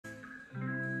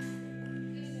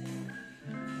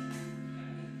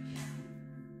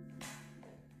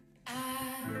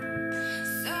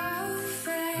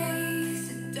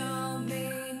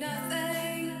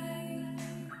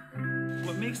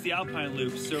the Alpine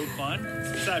loop so fun,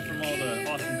 aside from all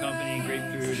the awesome company and great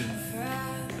food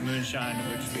and the moonshine,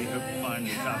 which we hope to find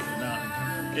at the top of the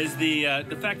mountain, is the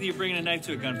fact that you're bringing a knife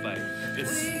to a gunfight.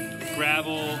 It's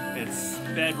gravel, it's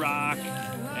bedrock,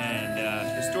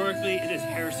 and historically it is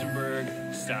Harrisonburg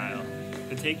style.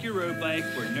 To take your road bike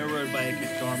where no road bike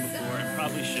has gone before and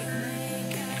probably shouldn't.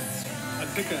 I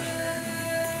pick a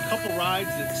couple rides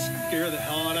that scare the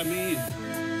hell out of me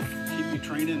and keep me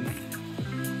training.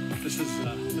 This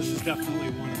is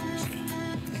definitely one of those.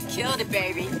 Killed it,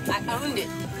 baby. I owned it.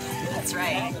 That's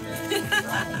right.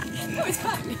 It was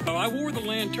fun. I wore the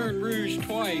Lanterne Rouge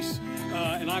twice,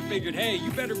 and I figured, hey,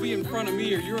 you better be in front of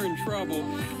me or you're in trouble.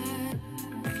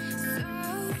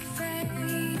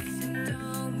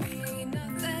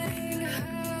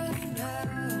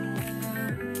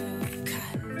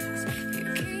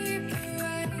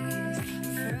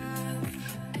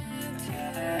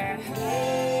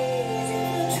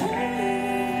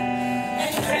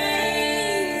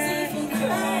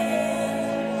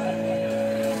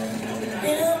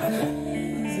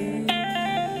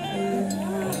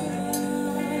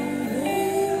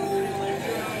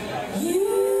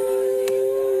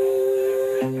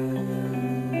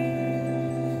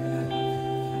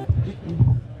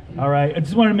 All right, I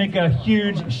just want to make a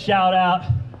huge shout out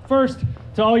first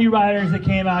to all you riders that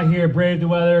came out here, braved the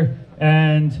weather,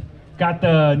 and got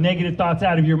the negative thoughts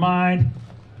out of your mind.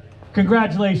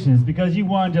 Congratulations, because you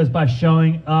won just by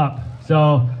showing up.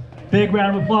 So big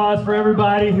round of applause for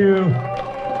everybody who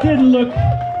didn't look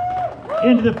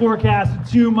into the forecast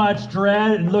with too much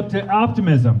dread and looked at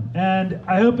optimism. And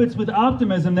I hope it's with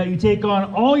optimism that you take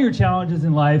on all your challenges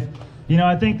in life. You know,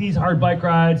 I think these hard bike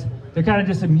rides, they're kind of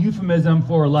just a euphemism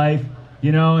for life,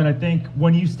 you know, and I think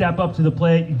when you step up to the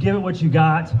plate, you give it what you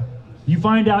got, you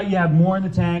find out you have more in the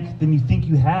tank than you think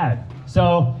you had.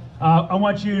 So I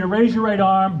want you to raise your right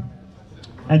arm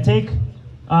and take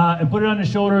and put it on the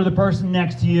shoulder of the person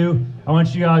next to you. I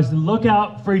want you guys to look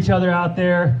out for each other out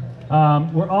there.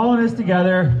 We're all in this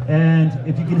together, and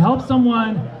if you can help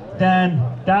someone, then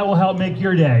that will help make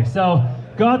your day. So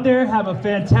go out there, have a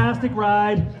fantastic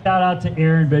ride. Shout out to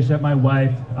Erin Bishop, my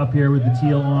wife, up here with the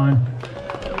teal on.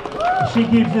 She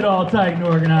keeps it all tight and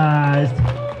organized.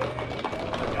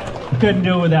 Couldn't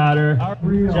do it without her.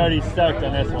 Jody's stoked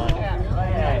on this one.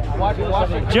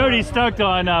 Jody's stoked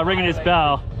on ringing his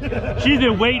bell. She's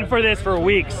been waiting for this for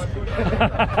weeks.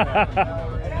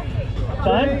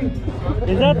 Sun?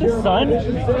 Is that the sun?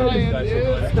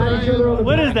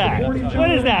 What is that?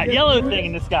 What is that yellow thing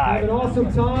in the sky? Have an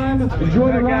awesome time.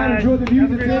 Enjoy the ride. Enjoy the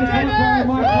views. Remember, not a race.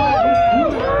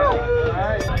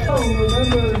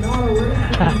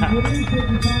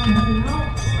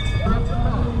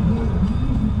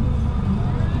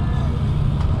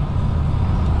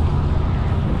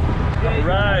 All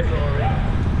right.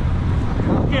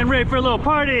 Getting ready for a little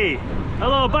party, a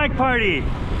little bike party.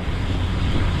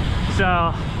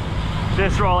 So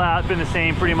this rollout been the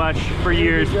same pretty much for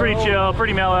years. Pretty chill,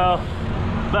 pretty mellow,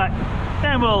 but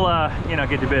then we'll you know,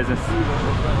 get to business.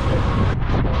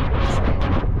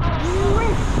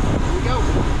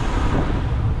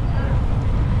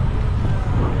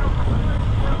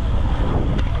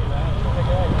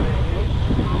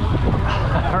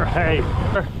 All right,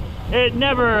 it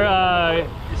never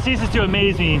ceases to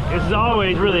amaze me. It's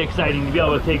always really exciting to be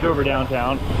able to take over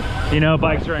downtown. You know,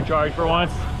 bikes are in charge for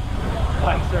once.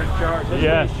 Bikes are in charge. That's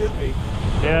yes. What it should be.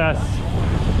 Yes.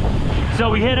 So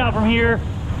we head out from here.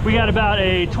 We got about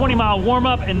a 20-mile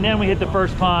warm-up, and then we hit the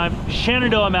first climb,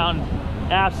 Shenandoah Mountain.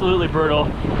 Absolutely brutal,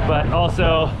 but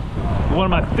also one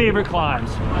of my favorite climbs.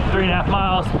 3.5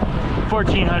 miles,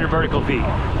 1,400 vertical feet.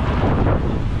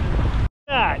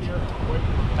 That,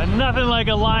 and nothing like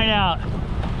a line out.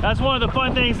 That's one of the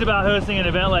fun things about hosting an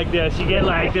event like this. You get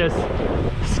like this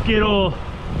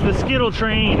the skittle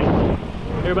train.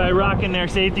 Everybody rocking their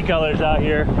safety colors out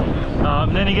here.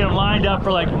 Then you get them lined up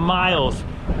for like miles.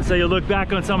 And so you'll look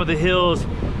back on some of the hills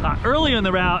early in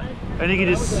the route, and you can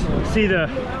just see the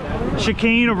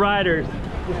chicane of riders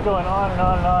just going on and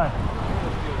on and on.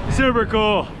 Super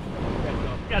cool.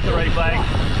 Got the right bike.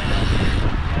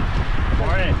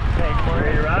 Morning. Hey, good morning.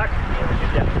 Ready to rock?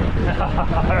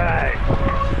 Yeah. All right.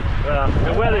 Well,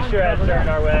 the weather sure has turned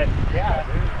our way.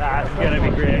 Yeah. It's gonna be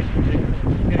great.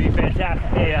 It's gonna be a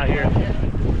fantastic day out here.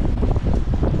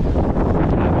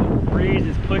 The breeze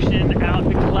is pushing out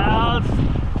the clouds.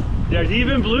 There's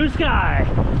even blue sky.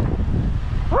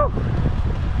 Woo!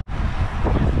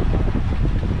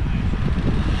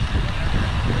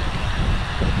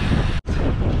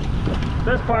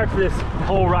 Best parts of this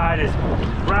whole ride is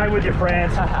ride with your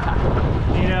friends.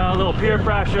 You know, a little peer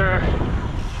pressure,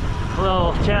 a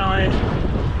little challenge.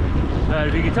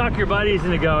 If you can talk your buddies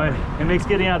into going, it makes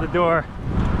getting out the door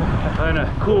on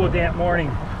a cool, damp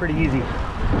morning pretty easy.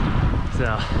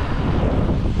 So,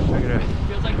 we're gonna...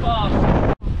 Feels like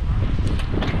fall.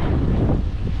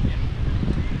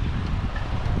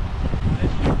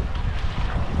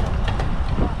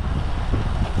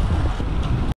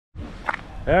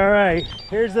 All right,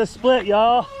 here's the split,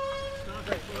 y'all.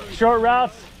 Short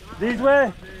routes these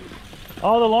way,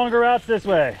 all the longer routes this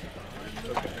way.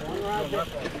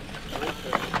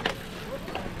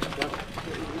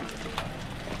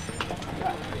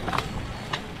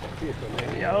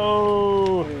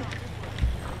 Yo!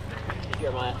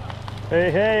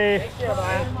 Hey, hey!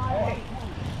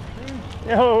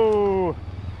 Yo!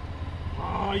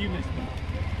 Oh, you missed me.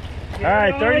 All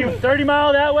right, 30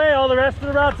 mile that way, all the rest of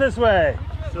the routes this way.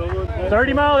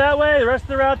 30 mile that way, the rest of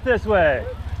the routes this way.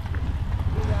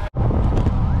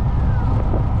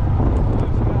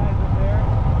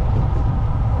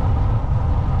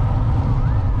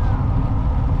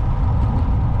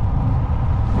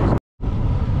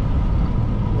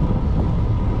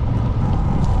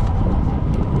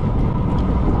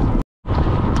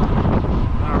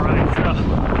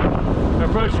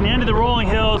 Approaching the end of the rolling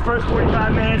hills, first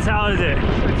 45 minutes, how is it?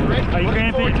 It's great. Are you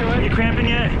cramping? Are you cramping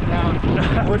yet?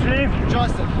 No. What's your name?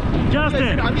 Justin.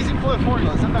 Justin. I'm using fluid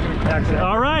formulas. I'm not going to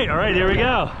All right, there we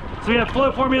go. So we have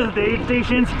fluid formulas at the aid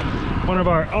stations, one of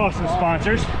our awesome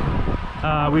sponsors.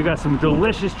 We've got some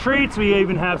delicious treats. We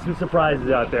even have some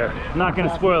surprises out there. I'm not going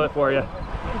to spoil it for you.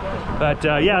 But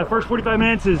yeah, the first 45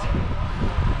 minutes is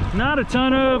not a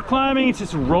ton of climbing, it's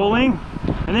just rolling.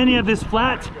 And then you have this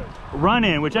flat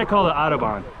run-in, which I call the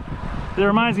Autobahn. It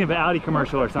reminds me of an Audi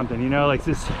commercial or something, you know, like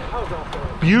this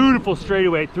beautiful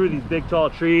straightaway through these big tall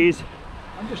trees.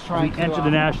 I'm just trying to enter the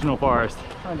national forest.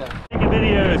 Taking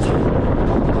videos.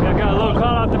 I got a little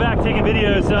caught off the back taking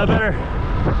videos, so I better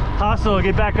hustle,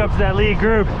 get back up to that lead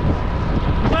group.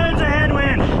 But it's a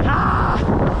headwind. Ah!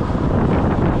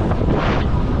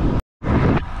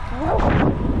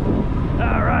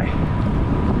 All right.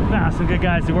 Found some good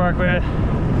guys to work with.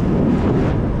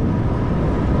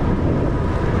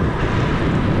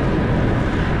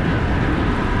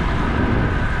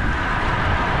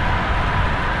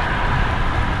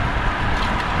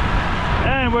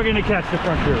 And we're gonna catch the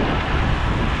front group.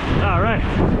 All right.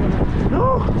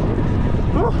 Ooh.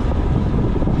 Ooh.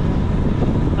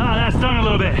 Ah, that stung a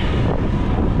little bit.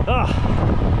 Oh.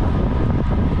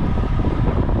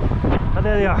 But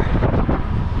there they are.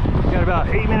 Got about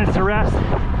 8 minutes to rest,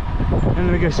 and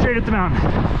then we go straight up the mountain.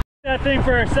 That thing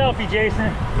for a selfie,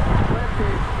 Jason.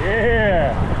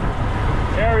 Yeah.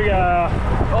 There we go.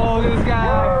 Oh, look at this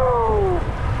guy.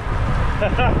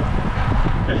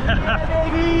 Yeah,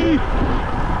 baby.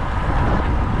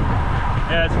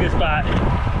 Yeah, it's a good spot.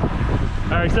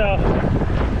 All right, so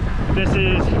this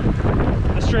is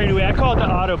the straightaway. I call it the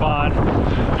Autobahn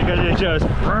because it just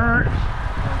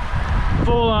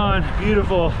full on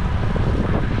beautiful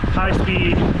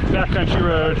high-speed backcountry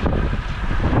road.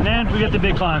 And then we got the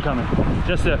big climb coming.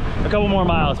 Just a couple more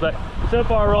miles, but so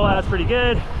far rollout's pretty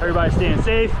good. Everybody's staying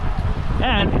safe,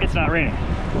 and it's not raining.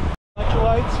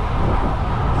 Electrolytes.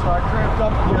 So I cramped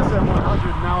up the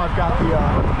SM100. Now I've got the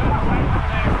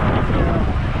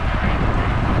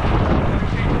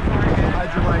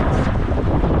hydrolytes.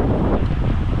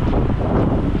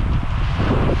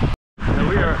 So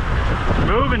we are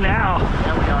moving now.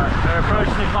 Yeah, we are. We're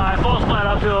approaching the climb, full flat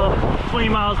uphill, 20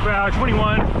 miles per hour,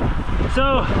 21.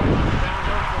 So,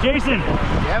 Jason,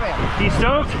 Yeah, man. you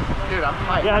stoked? Dude, I'm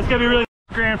hyped. Yeah, it's gonna be really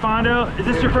Gran Fondo. Is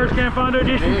this your first Gran Fondo,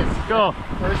 Jason? It is. Cool.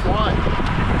 First one.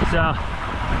 So,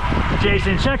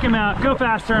 Jason, check him out. Go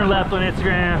Fast Turn Left on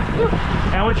Instagram.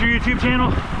 And what's your YouTube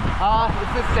channel?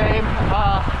 It's the same.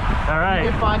 All right. You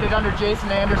can find it under Jason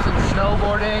Anderson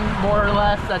Snowboarding, more or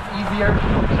less. That's easier.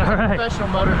 All right. Professional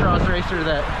motocross racer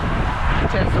that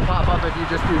tends to pop up if you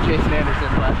just do Jason Anderson.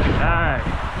 But All right.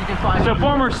 you can find So it.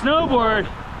 former snowboard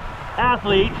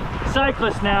athlete,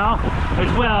 cyclist now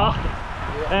as well.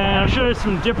 And I'm sure there's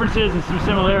some differences and some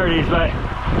similarities, but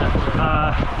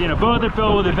you know, both are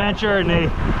filled with adventure, and they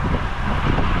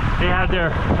have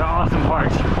their awesome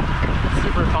parts.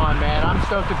 Super fun, man. I'm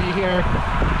stoked to be here.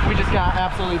 We just got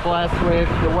absolutely blessed with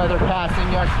the weather passing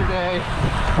yesterday,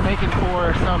 making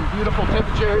for some beautiful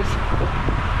temperatures,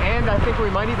 and I think we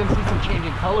might even see some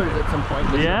changing colors at some point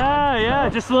this Yeah, year. yeah,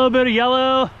 So, just a little bit of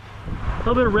yellow, a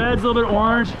little bit of reds, a little bit of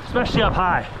orange, especially up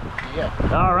high. yeah.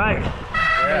 All right,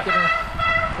 Making a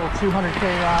little 200K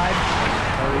ride.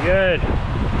 very good.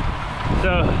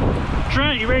 So,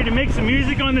 Trent, you ready to make some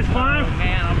music on this climb?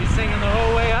 Man, I'll be singing the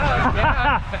whole way up.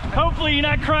 Yeah. Hopefully you're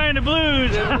not crying the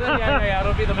blues. Yeah,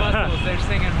 it'll be the muscles. They're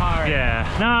singing hard. Yeah,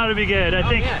 no, it'll be good. I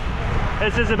think Yeah.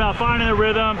 This is about finding the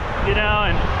rhythm, you know,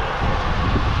 and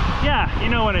yeah, you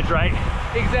know when it's right.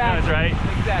 Exactly. You know it's right.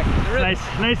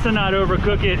 Exactly. Nice to not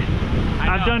overcook it.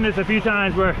 I've done this a few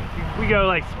times where we go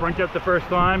like sprint up the first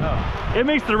climb. Oh. It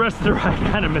makes the rest of the ride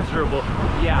kind of miserable.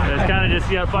 Yeah. It's kind of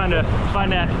just, you gotta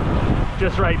find that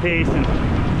just right pace and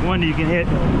one that you can hit,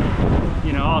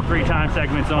 you know, all 3 time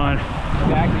segments on.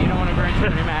 Exactly. You don't want to burn too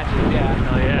many matches.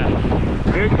 Yeah. Oh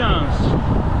yeah. Here it comes.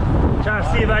 Trying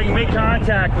to see if I can make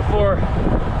contact before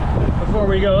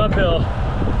we go uphill.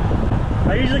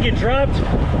 I usually get dropped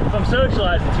if I'm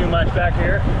socializing too much back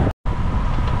here.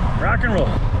 Rock and roll.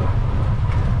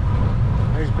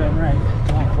 There's Ben Wright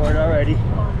going for it already.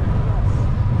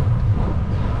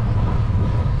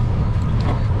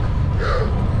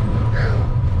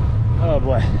 Oh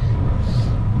boy.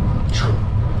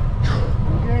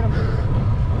 Get him.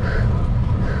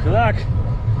 Good luck.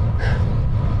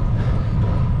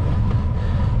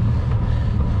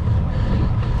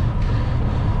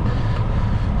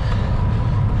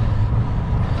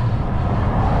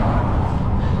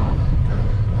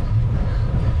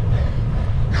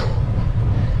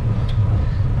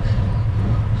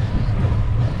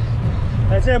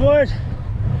 That's it, boys.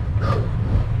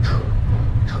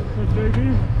 That's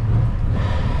baby.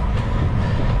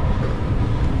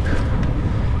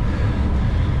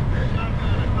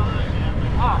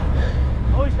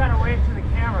 Always gotta wave to the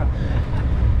camera.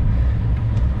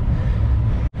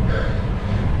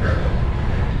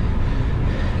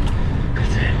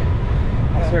 That's it.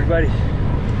 Nice work, buddy. All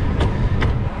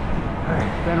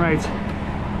right, Ben Wright's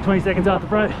 20 seconds off the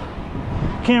front.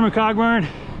 Cameron Cogburn,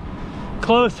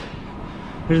 close.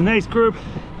 There's a nice group.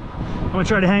 I'm gonna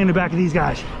try to hang in the back of these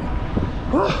guys.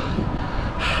 Whew.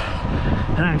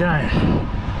 And I'm dying.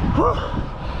 Whew.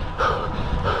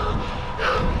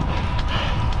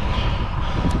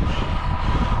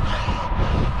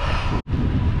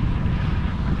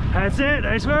 That's it,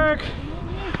 nice work.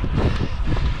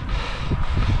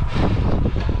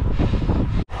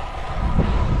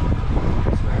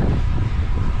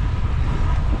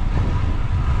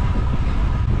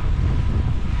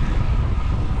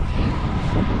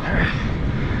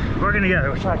 Working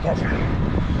together, we'll try to catch her.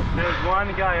 There's one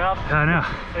guy up. I know.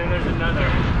 And there's another.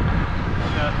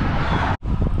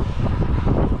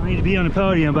 I need to be on the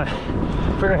podium, but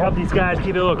figure I'd help these guys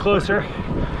keep it a little closer.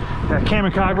 Got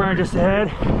Cameron Cogburn just ahead.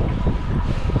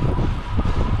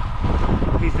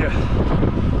 He's the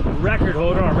record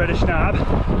holder on Reddish Knob.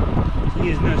 He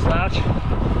is no slouch.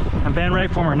 And Ben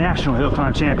Wright, former national hill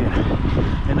climb champion,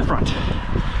 in the front.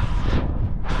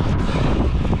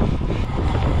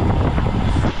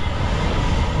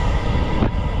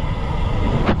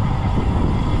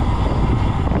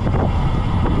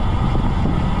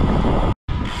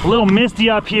 A little misty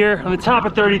up here on the top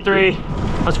of 33.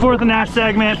 I was 4th in that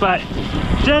segment, but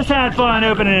just had fun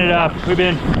opening it up. We've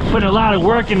been putting a lot of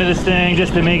work into this thing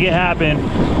just to make it happen.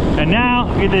 And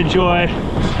now we get to enjoy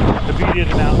the beauty of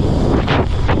the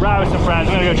mountain. Ride with some friends.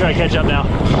 I'm gonna go try to catch up now.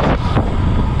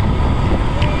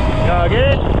 Y'all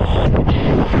good?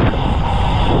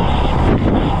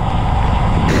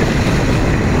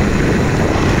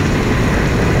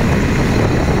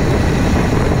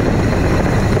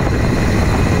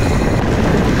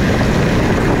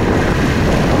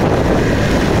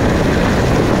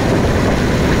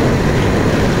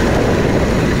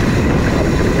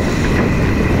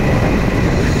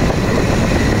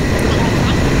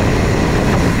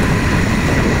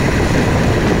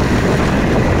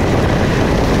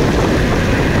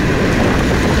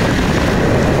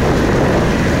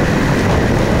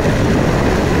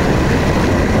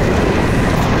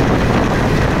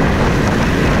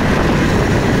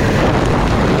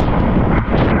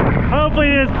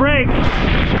 Break. So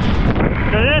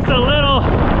this a little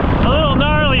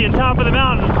gnarly on top of the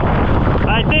mountain.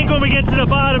 I think when we get to the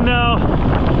bottom though,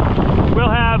 we'll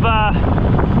have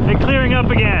it clearing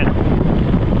up again.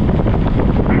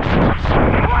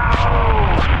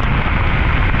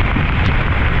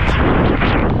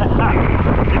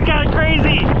 It's kind of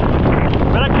crazy,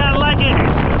 but I kind of like it.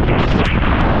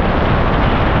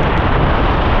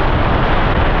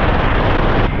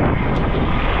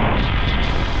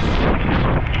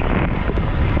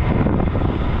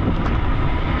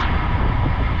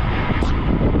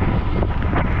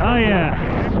 Oh yeah,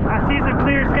 I see some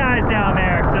clear skies down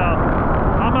there, so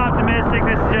I'm optimistic.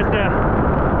 This is just a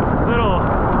little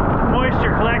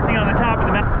moisture collecting on the top of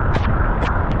the mountain.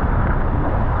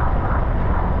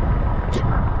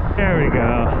 There we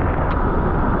go.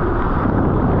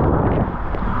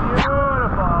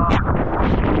 Beautiful.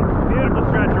 Beautiful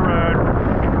stretch of road.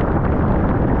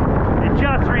 It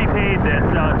just repaved this,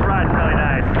 so it's riding really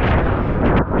nice.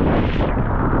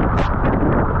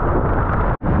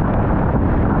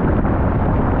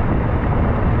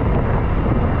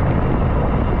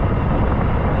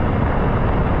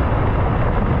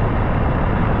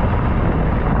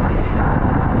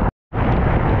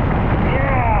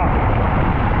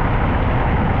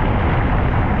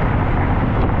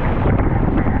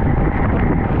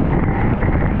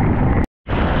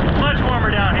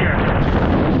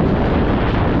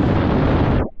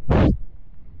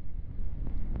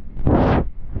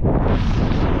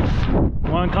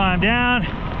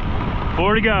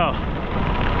 4 to go.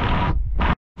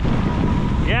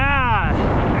 Yeah,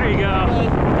 there you go.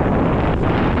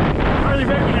 Hardly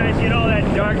recognize you in all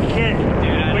that dark kit. Dude,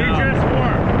 I But you're know. dressed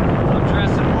warm. I'm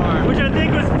dressing warm. Which I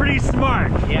think was pretty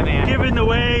smart. Yeah, man. Given the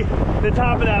way the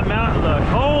top of that mountain looked.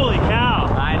 Holy cow.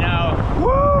 I know.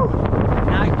 Woo!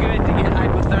 Not good to get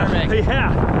hypothermic.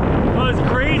 Yeah. Well, it's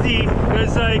crazy. It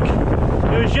was like,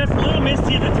 it was just a little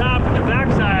misty at the top, but the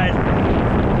backside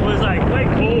was like quite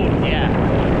cold. Yeah.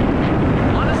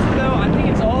 Honestly though, I think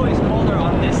it's always colder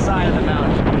on this side of the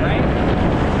mountain, right?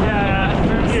 Yeah,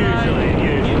 usually.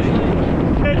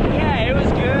 Yeah, it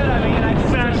was good. I mean, I just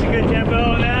Smashed a good tempo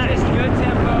on that. just good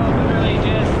tempo, literally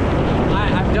just,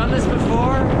 I've done this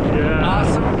before. Yeah.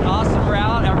 Awesome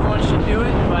route. Everyone should do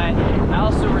it, but I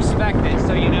also respect it.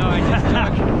 So, you know,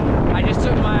 I just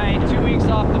took my 2 weeks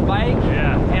off the bike.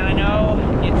 Yeah. And I know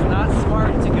it's not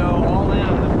smart to go all in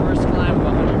on the first climb of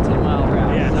a 110-mile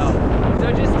route. Yes.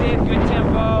 So just did good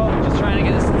tempo, just trying to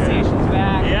get the sensations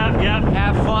back. Yep.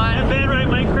 Have fun. That band right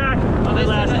might crack on the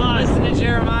last line. Listen to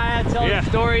Jeremiah tell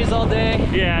stories all day.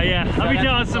 Yeah. I'll be that's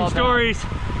telling what it's some all about. stories.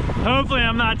 Hopefully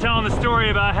I'm not telling the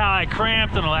story about how I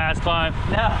cramped on the last climb.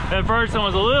 No. The first one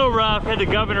was a little rough, had the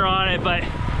governor on it, but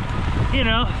you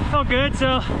know, felt good.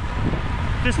 So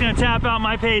just gonna tap out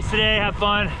my pace today, have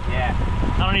fun. Yeah.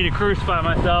 I don't need to crucify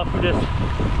myself. I'm just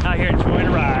out here enjoying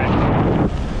the ride.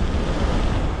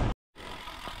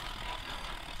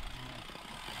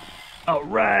 All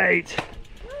right.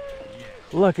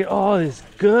 Look at all these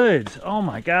goods. Oh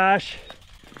my gosh.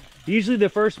 Usually the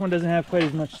first one doesn't have quite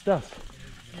as much stuff.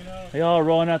 They all are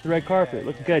rolling out the red carpet.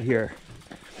 Looking good here.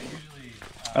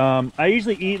 I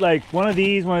usually eat like one of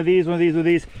these,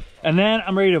 and then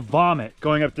I'm ready to vomit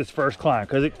going up this first climb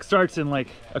because it starts in like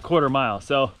a quarter mile.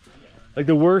 So like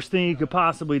the worst thing you could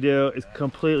possibly do is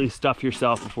completely stuff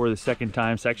yourself before the second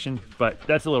time section, but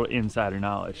that's a little insider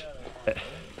knowledge.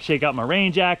 Shake out my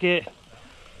rain jacket.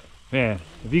 Man,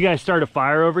 if you guys start a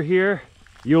fire over here,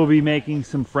 you'll be making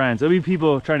some friends. There'll be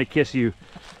people trying to kiss you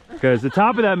because the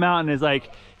top of that mountain is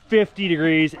like 50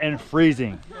 degrees and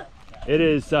freezing. It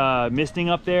is misting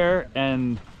up there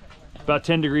and about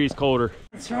 10 degrees colder.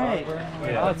 That's right.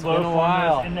 Yeah, it's been a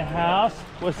while. In the house.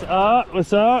 What's up?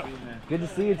 What's up? Good to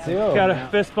see you too. Got a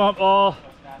fist bump all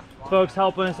folks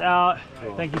helping us out.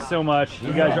 Thank you so much.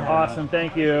 You guys are awesome.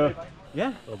 Thank you.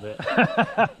 Yeah. A little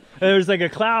bit. There's like a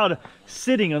cloud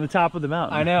sitting on the top of the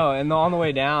mountain. I know, and on the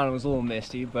way down it was a little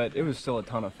misty, but it was still a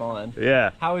ton of fun. Yeah.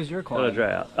 How was your climb? It'll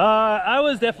dry out. I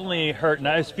was definitely hurting.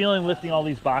 I was feeling lifting all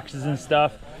these boxes and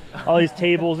stuff, all these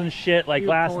tables and shit. Like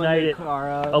last night at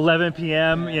 11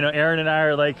 p.m., you know, Aaron and I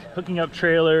are like hooking up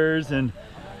trailers and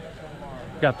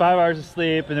got 5 hours of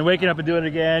sleep and then waking up and doing it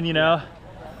again, you know.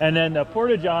 And then the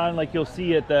Porta-John, like you'll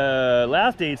see at the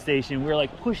last aid station, we were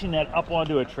like pushing that up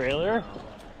onto a trailer,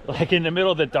 like in the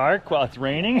middle of the dark while it's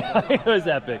raining. It was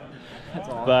epic. That's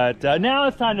awesome. But now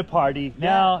it's time to party.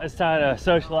 Now it's time to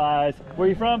socialize. Where are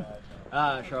you from?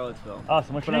 Charlottesville.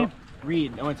 Awesome. What's your name?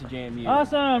 Reed. I went to JMU.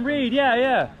 Awesome, Reed.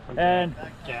 Yeah. And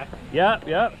Jack.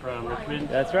 Yep. From Richmond.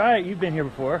 That's right. You've been here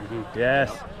before.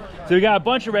 Yes. So we got a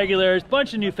bunch of regulars,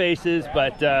 bunch of new faces,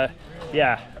 but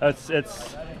yeah,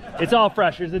 it's all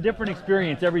fresh. There's a different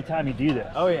experience every time you do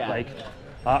this. Oh yeah. Like,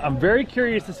 I'm very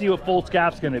curious to see what Folt's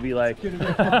Gap's going to be like.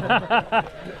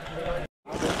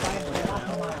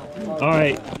 All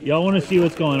right, y'all want to see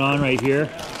what's going on right here?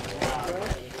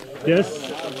 This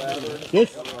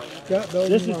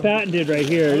is patented right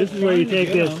here. This is where you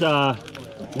take this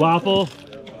waffle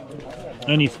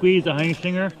and you squeeze the honey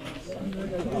stinger.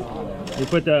 You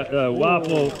put the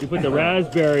waffle, you put the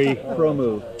raspberry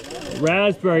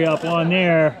up on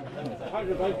there.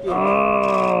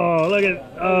 Oh, look at,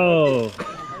 oh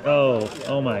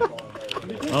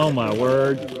my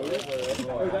word.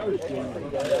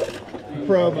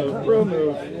 Pro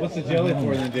move. What's the jelly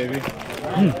for then, JB?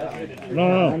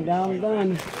 No. I'm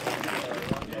done.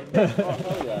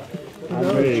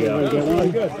 There you go.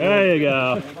 There you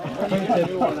go.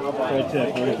 Great tip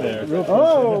right there.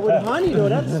 Oh, with honey though,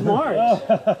 that's smart.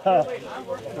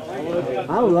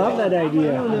 I love that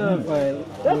idea. I don't know if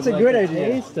that's a good idea.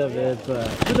 Taste of it, but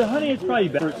With the honey, it's probably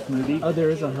better smoothie. oh, there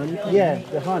is a honey. Yeah,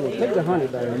 the honey. Take the honey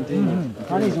better.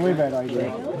 Honey's a way better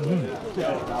idea.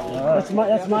 That's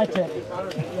my tip.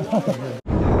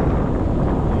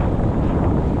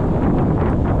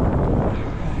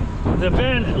 The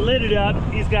Ben lit it up.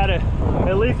 He's got at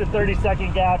least a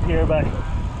 30-second gap here, but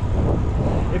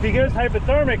if he goes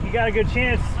hypothermic, you got a good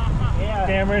chance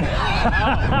Cameron?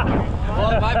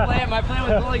 Well, my plan was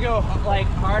to only go like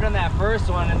hard on that first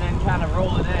one and then kind of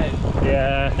roll it in.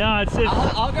 Yeah, no, it's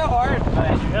I'll go hard,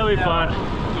 but it'll be fun.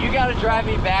 You got to drive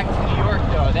me back to New York,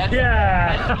 though.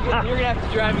 You're gonna have to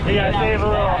drive me. You gotta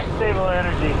save a little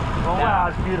energy. Oh wow,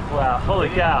 it's beautiful out. Holy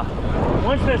cow!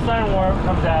 Once the sun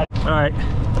comes out. All right,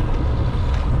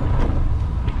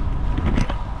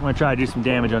 I'm gonna try to do some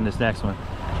damage on this next one.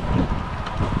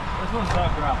 This one's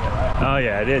not gravel, right? Oh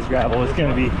yeah, it is gravel. It's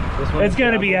gonna be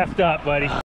effed up, buddy.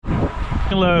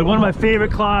 Load, one of my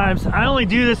favorite climbs. I only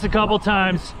do this a couple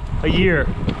times a year,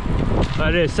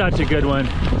 but it is such a good one.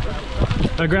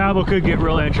 The gravel could get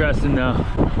real interesting though.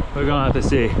 We're gonna have to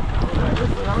see.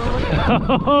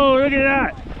 Oh, look at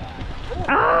that!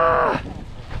 Ah!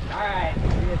 All right.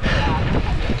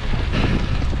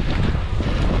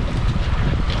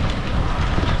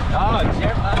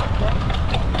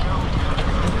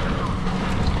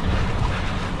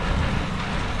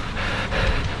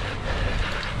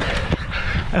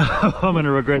 Oh, I'm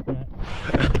gonna regret that.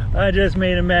 I just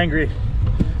made him angry.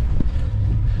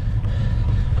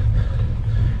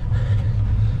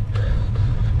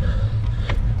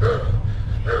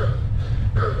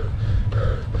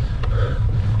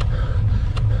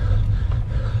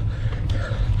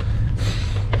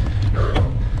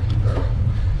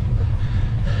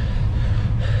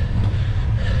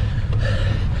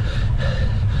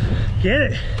 Get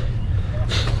it.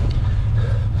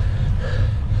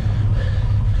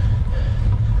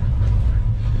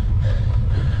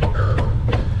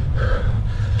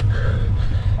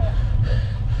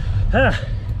 Huh.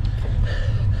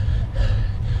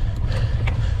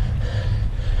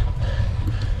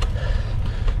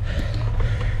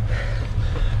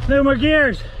 No more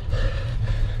gears.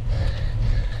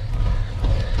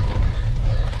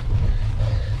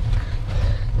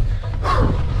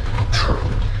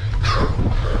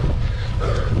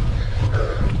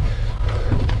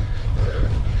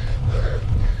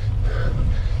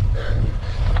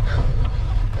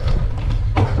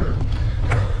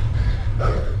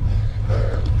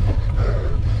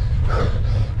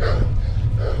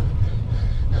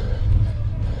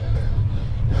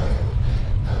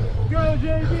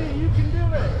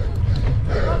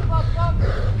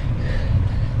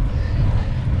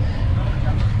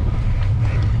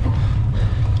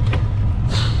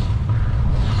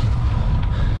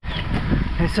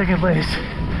 Second place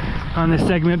on this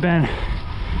segment, Ben.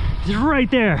 It's right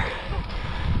there,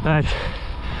 but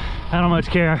I don't much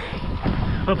care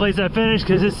what place I finish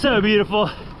because it's so beautiful.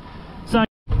 Sun.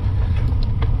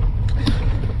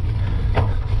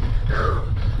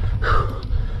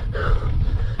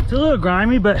 It's a little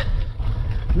grimy, but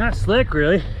not slick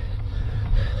really.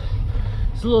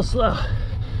 It's a little slow.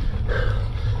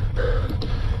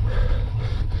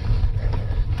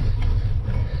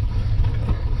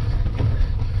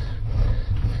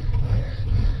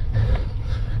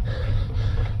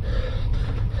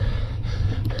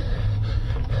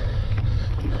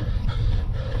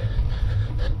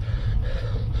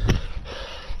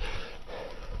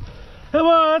 Come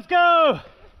on, let's go!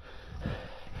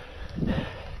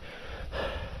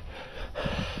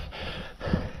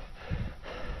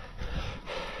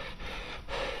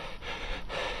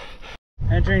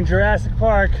 Entering Jurassic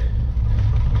Park.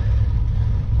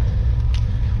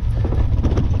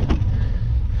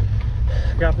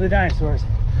 Look out for the dinosaurs.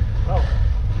 Oh.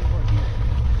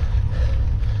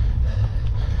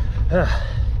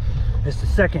 It's the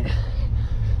second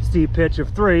steep pitch of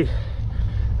 3.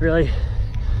 Really.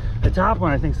 The top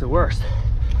one I think is the worst.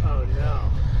 Oh no.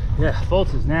 Yeah,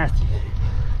 Fultz is nasty.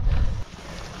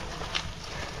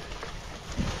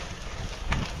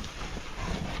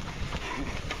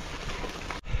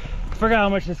 Forgot how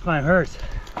much this climb hurts.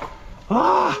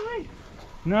 Ah,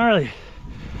 gnarly.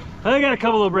 I got a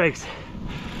couple of breaks.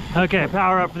 Okay,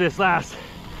 power up for this last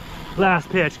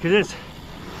pitch because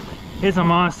it's a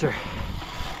monster.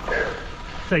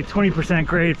 It's like 20%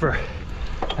 grade for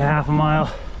a half a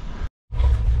mile.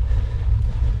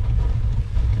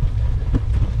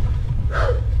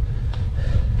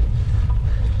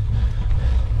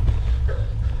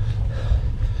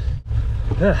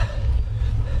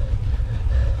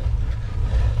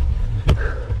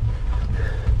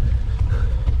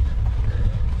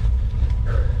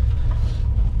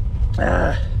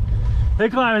 The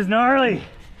climb is gnarly.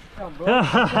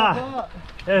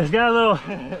 It's got a little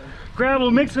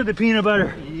gravel mixed with the peanut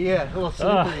butter. Yeah, a little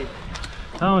slippery.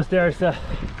 Almost there. It's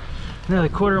another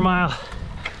quarter mile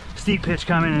steep pitch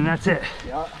coming, and that's it.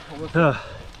 Yeah.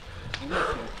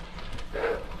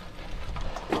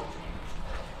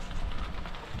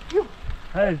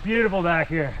 That is beautiful back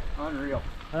here. Unreal.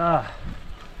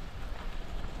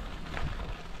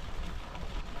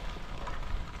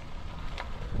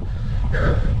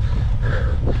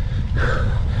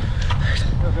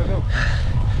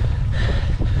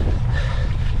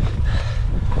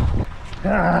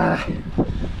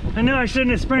 I knew I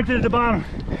shouldn't have sprinted at the bottom.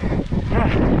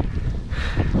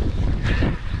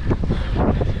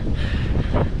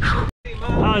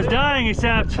 I was dying,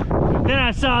 except then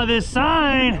I saw this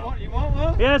sign. You want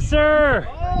one? Yes, sir.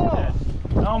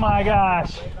 Oh my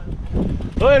gosh.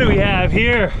 What do we have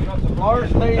here?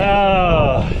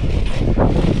 Oh,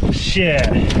 shit.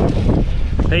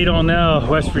 They don't know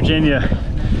West Virginia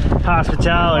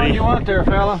hospitality. What do you want there,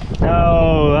 fella?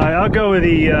 Oh, I'll go with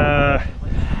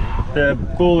the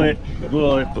bullet.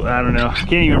 I don't know. I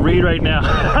can't even read right now.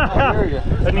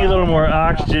 I need a little more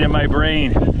oxygen in my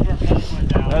brain.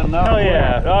 Oh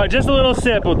yeah. Oh, just a little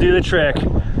sip will do the trick.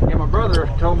 Yeah, my brother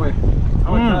told me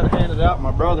I would try to hand it out.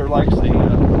 My brother likes the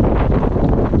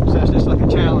says it's like a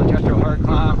challenge after a hard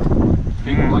climb.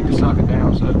 People like to suck it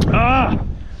down. So. Ah.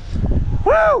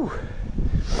 Woo.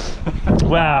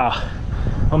 Wow.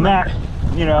 Well, Matt,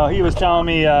 you know, he was telling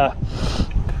me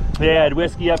they had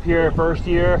whiskey up here first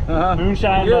year,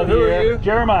 moonshine another year. Are you?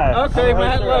 Jeremiah. Okay,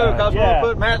 Matt Loke. I was going to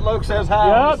put Matt Loke says hi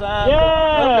on the sign.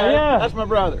 Yeah, okay, yeah. That's my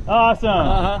brother.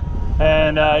 Awesome.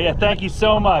 And yeah, thank you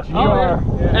so much. And you are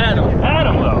Adam.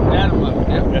 Adam Lowe. Adam Loke.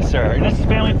 Yep. Yes, sir. And this is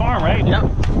family farm, right? Yep.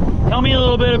 Tell me a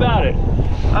little bit about it.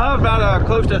 About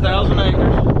close to 1,000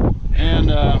 acres, and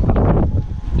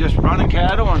just running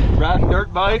cattle and riding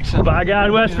dirt bikes. And, by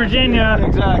God, West Virginia.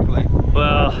 Exactly.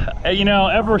 Well, you know,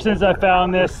 ever since I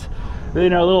found this, you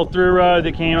know, little through road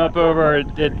that came up over it,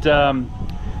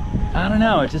 I don't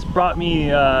know, it just brought me,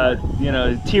 you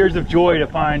know, tears of joy to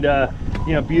find,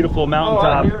 you know, beautiful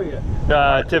mountaintop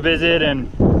to visit,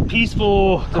 and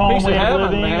peaceful, calm way of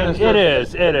living. Man, it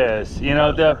is. You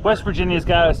know, the West Virginia's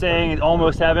got a saying, it's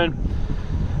almost heaven.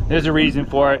 There's a reason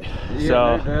for it. Yeah,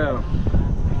 so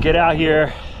get out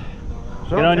here,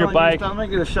 get on your bike. I'm gonna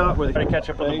get a shot with it. Try to catch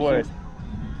up with the boys.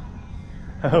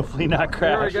 Hopefully not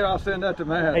crash. I'll send that to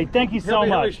Matt. Hey, thank you so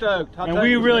much. And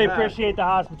we really appreciate the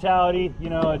hospitality. You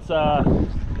know, it's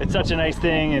such a nice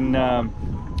thing, and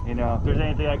you know, if there's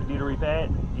anything I can do to repay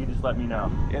it, you just let me know.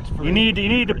 It's free. You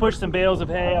need to push some bales of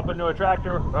hay up into a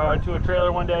tractor or into a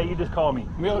trailer one day. You just call me.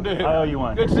 Will do. I owe you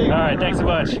one. Good seeing you. All right, thanks a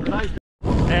bunch.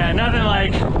 And nothing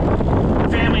like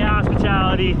family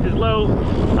hospitality. There's low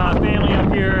family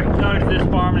up here. Notice this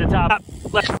farm in the top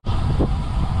left.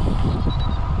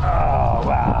 Oh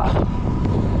wow.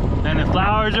 And the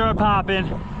flowers are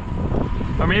popping.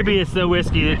 Or maybe it's the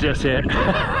whiskey that just hit.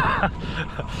 I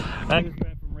just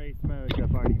went from race mode to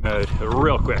party mode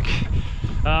real quick.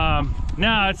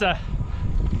 No, it's a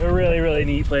really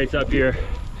neat place up here.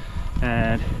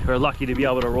 And we're lucky to be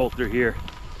able to roll through here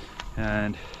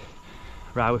and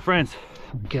ride with friends.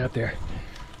 Get up there.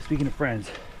 Speaking of friends.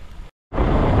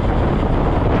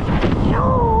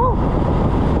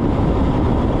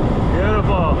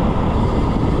 Beautiful.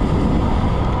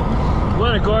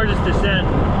 What a gorgeous descent.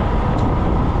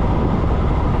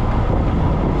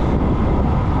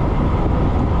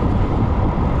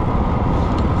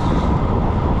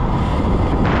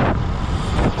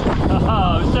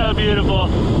 Oh, so beautiful.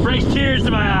 Brings tears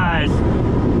to my eyes.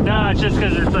 No, it's just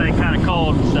because it's like kind of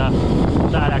cold and stuff.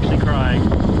 Not actually crying.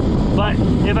 But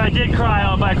if I did cry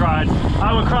on bike rides,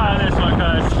 I would cry on this one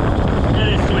because it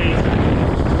is sweet.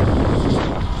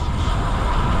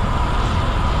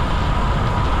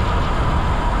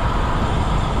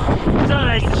 So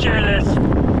nice to share this.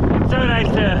 So nice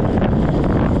to,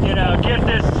 you know, get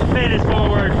this, pay this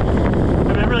forward.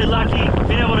 I've been really lucky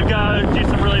being able to go and do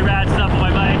some really rad stuff on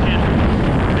my bike,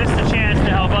 and this is a chance to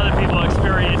help other people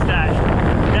experience that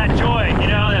joy, you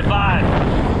know, that vibe.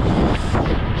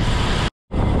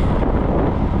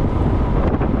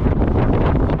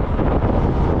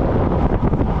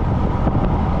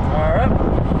 All right.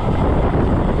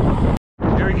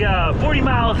 Here we go, 40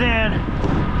 miles in,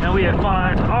 and we have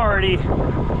climbed already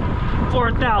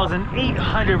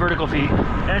 4,800 vertical feet.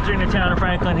 Entering the town of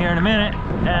Franklin here in a minute,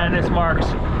 and this marks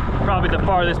probably the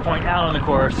farthest point out on the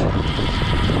course.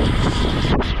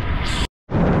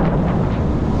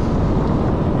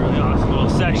 Really awesome little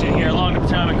section here along the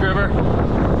Potomac River.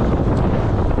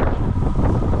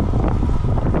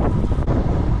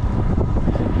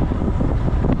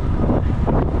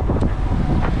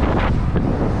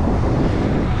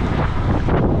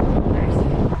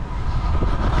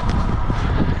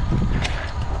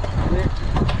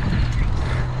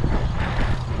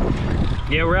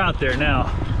 Yeah, we're out there now.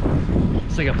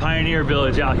 It's like a pioneer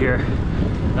village out here.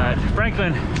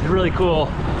 Franklin is really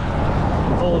cool.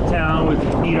 Old town with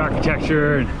neat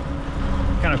architecture and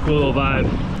kind of cool little vibe.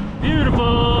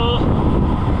 Beautiful!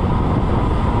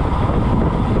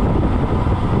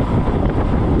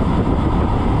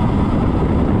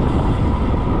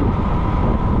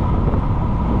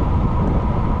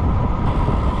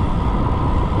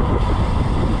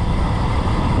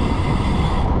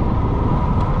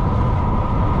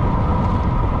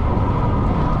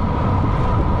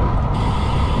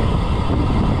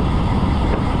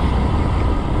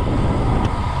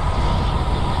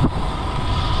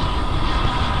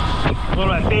 one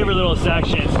of my favorite little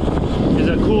sections is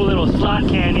a cool little slot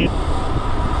canyon.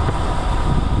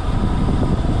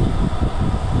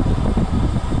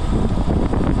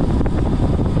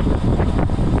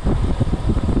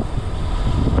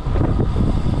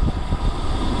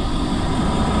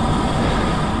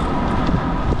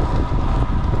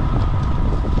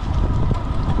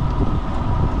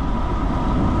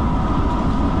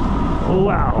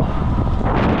 Wow.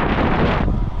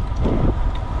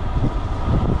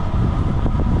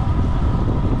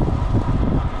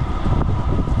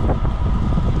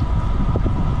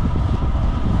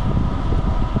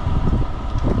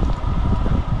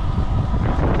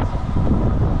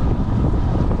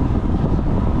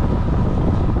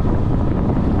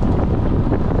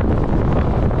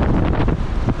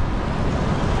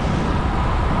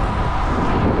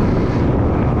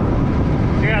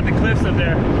 Check out the cliffs up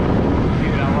there.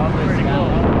 Pretty cool.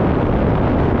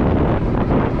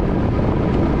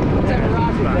 What type of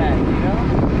rock is that, you know?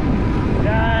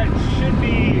 That should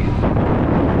be,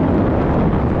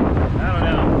 I don't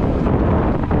know,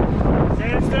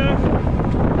 sandstone?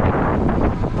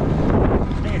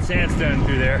 I think it's sandstone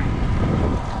through there.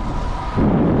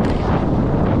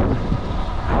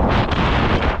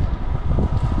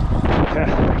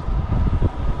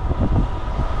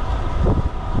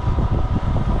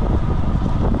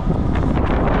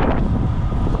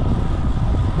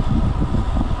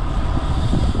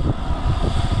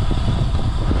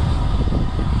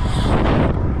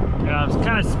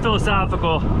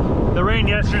 Philosophical. The rain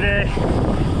yesterday,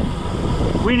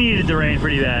 we needed the rain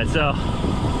pretty bad, so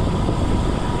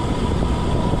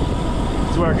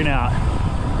it's working out.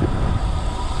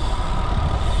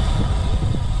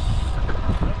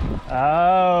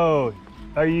 Oh,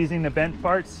 are you using the bent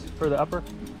parts for the upper?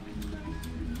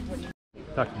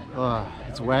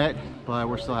 It's wet, but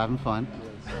we're still having fun.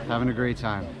 Having a great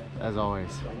time, as always.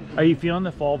 Are you feeling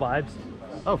the fall vibes?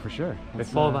 Oh, for sure. The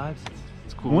fall vibes?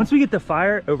 Cool. Once we get the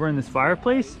fire over in this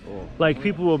fireplace, like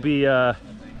people will be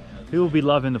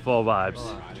loving the fall vibes.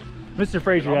 Mr.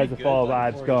 Fraser has the fall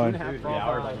vibes going.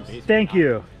 Thank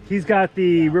you. He's got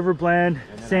the River Blend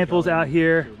samples out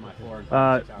here.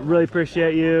 Really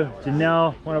appreciate you.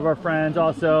 Janelle, one of our friends,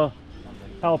 also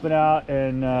helping out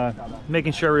and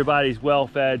making sure everybody's well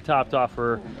fed, topped off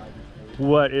for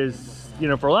what is, you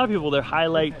know, for a lot of people, their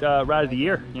highlight ride of the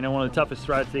year. You know, one of the toughest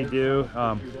rides they do.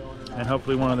 And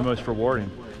hopefully one of the most rewarding.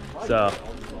 So,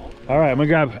 all right, I'm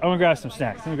gonna grab some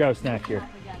snacks. I'm gonna grab a snack here.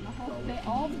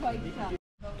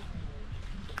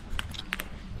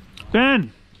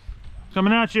 Ben,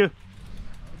 coming at you.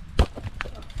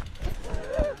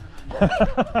 Come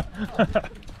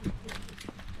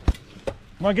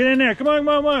on, get in there. Come on, come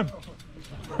on, come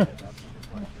on.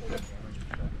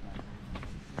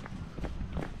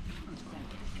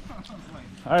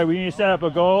 All right, we need to set up a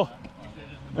goal.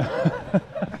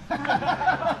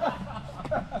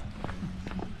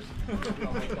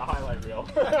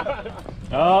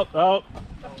 Oh,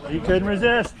 you couldn't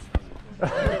resist.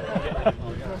 Come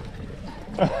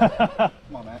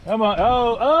on.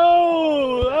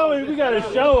 Oh, we got a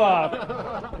show off.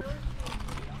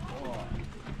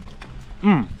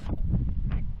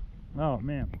 Oh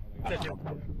man.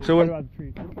 So what about the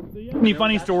trees? Any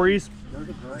funny stories?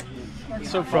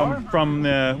 So from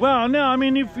the, well, no, I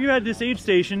mean, if you had this aid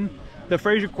station, the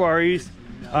Fraser Quarries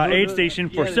aid station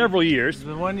for several years.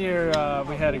 The one year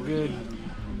we had a good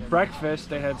breakfast.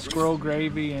 They had squirrel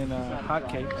gravy and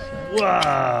hotcakes.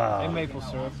 Wow. And maple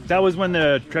syrup. That was when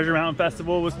the Treasure Mountain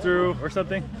Festival was through or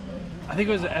something? I think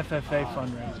it was an FFA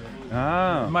fundraiser.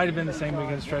 Oh. It might have been the same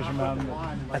week as Treasure Mountain.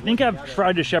 I think I've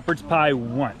tried the shepherd's pie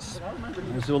once.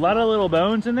 There's a lot of little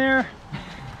bones in there,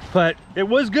 but it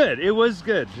was good. It was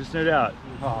good, just no doubt.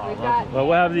 Oh, well,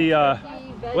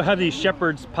 we'll have the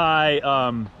shepherd's pie,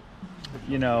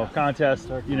 you know, contest.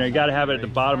 You know, you got to have it at the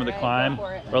bottom of the climb,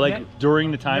 or like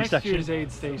during the time section. Next year's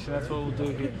aid station, that's what we'll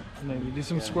do here. And then we do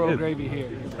some squirrel gravy here.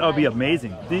 That would be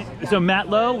amazing. So Matt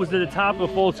Lowe was at the top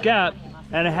of Fold's Gap,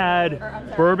 and it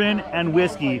had bourbon and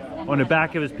whiskey on the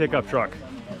back of his pickup truck.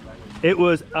 It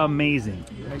was amazing.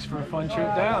 Makes for a fun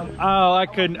trip down. Oh, I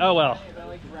couldn't. Oh well.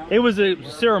 It was a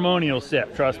ceremonial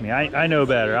sip. Trust me, I know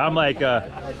better. I'm like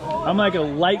a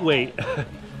lightweight.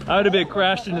 I would have been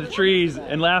crashed into the trees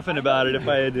and laughing about it if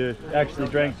I had to actually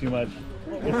drank too much.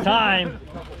 It's time.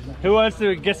 Who wants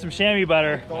to get some chamois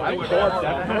butter? I'm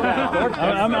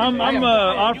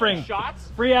offering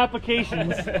free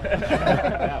applications.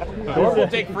 Dorp will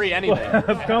take free anything.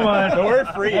 Come on. The word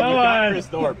free. Come on. Chris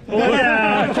Dorp.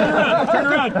 Yeah. Turn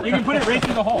around. You can put it right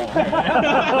through the hole.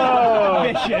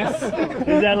 Oh. Vicious.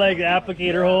 Is that like the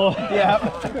applicator hole? Yeah.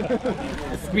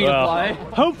 Speed apply.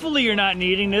 Hopefully you're not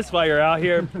needing this while you're out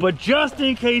here, but just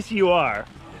in case you are.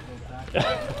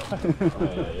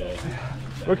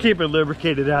 We're keeping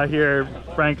lubricated out here,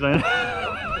 Franklin.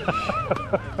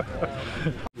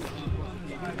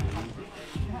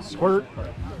 Squirt.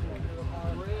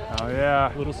 Oh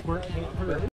yeah. Little squirt.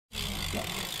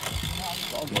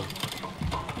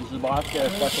 This is boss got a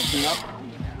special tune-up.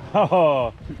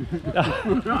 Oh,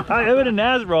 I would have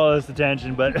asked for all this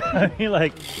attention, but I mean,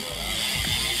 like,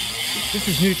 This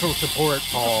is neutral support,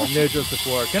 Paul. Neutral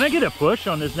support. Can I get a push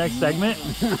on this next segment?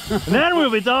 And then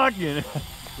we'll be talking.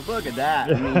 Look at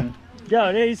that. I mean,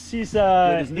 yeah, he's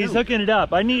hooking it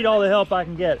up. I need all the help I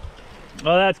can get.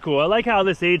 Oh, that's cool. I like how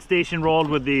this aid station rolled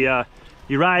with the,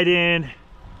 you ride in,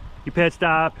 you pit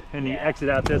stop, and you exit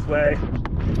out this way.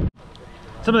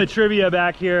 Some of the trivia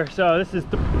back here. So this is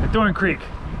Thorn Creek.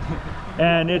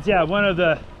 And it's, yeah, one of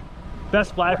the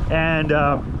best fly. And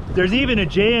there's even a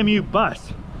JMU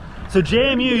bus. So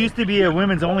JMU used to be a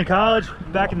women's only college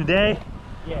back in the day.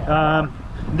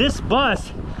 This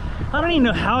bus, I don't even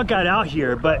know how it got out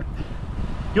here, but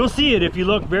you'll see it if you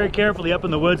look very carefully up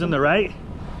in the woods on the right.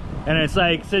 And it's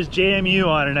like, it says JMU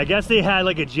on it. And I guess they had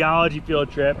like a geology field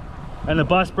trip and the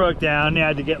bus broke down. They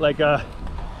had to get like a,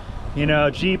 you know,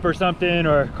 Jeep or something,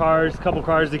 or cars, a couple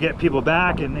cars to get people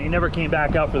back, and they never came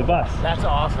back out for the bus. That's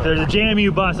awesome. There's a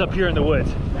JMU bus up here in the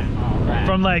woods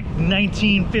from like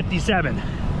 1957.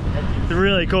 It's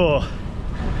really cool.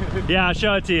 Yeah, I'll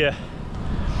show it to you.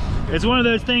 It's one of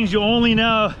those things you only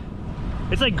know.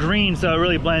 It's like green, so it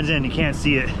really blends in. You can't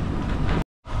see it.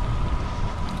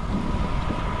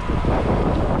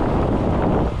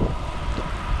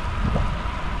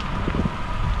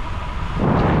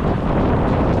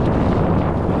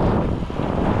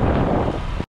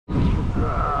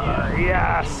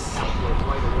 Yes.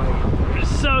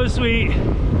 So sweet.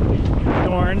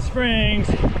 Thorn Springs.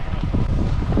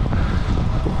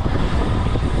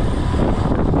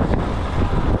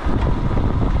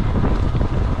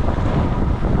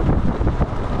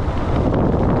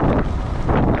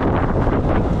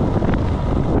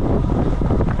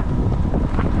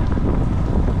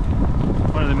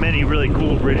 Really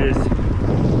cool bridges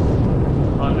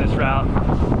on this route.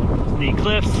 Neat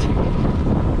cliffs.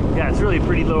 Yeah, it's really a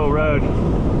pretty little road.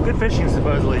 Good fishing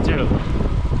supposedly too.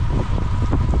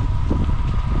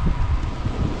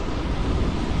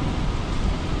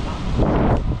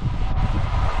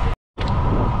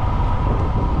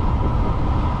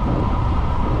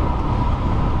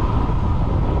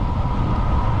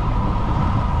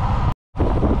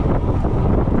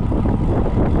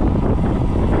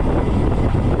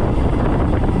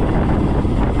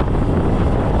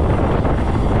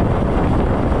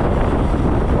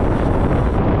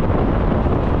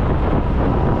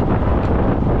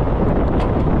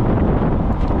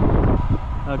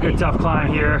 Good tough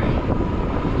climb here.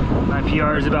 My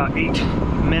PR is about 8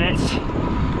 minutes.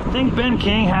 I think Ben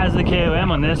King has the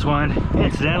KOM on this one.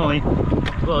 Incidentally,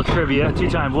 a little trivia,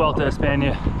 2-time Vuelta a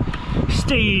España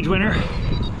stage winner.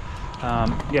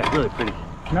 Yeah, really pretty.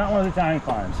 Not one of the time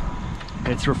climbs.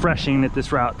 It's refreshing that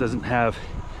this route doesn't have,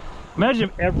 imagine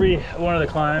if every one of the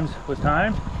climbs was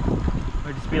timed. It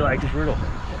would just be like brutal.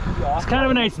 It's kind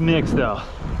of a nice mix though.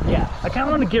 Yeah. I kind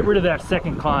of want to get rid of that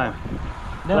second climb.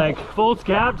 No. Like Folds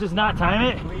Cap, just not time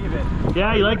it. Leave it.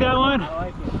 Yeah, you like that one? I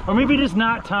like it. Or maybe just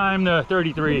not time the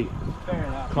 33 Fair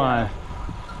enough. climb.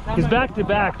 Because back to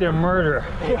back, they're murder.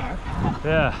 They are.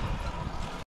 Yeah.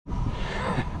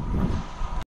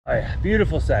 All right,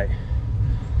 beautiful sight.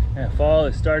 Yeah, fall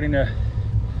is starting to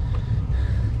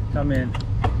come in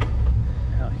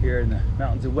out here in the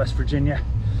mountains of West Virginia.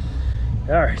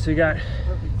 All right, so we got a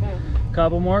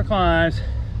couple more climbs.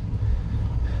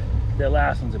 That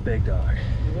last one's a big dog.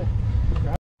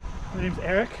 My name's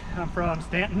Eric. I'm from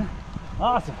Stanton.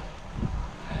 Awesome.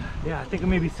 Yeah, I think I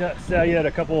maybe saw you at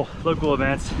a couple local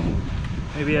events.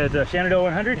 Maybe at Shenandoah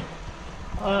 100.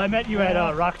 I met you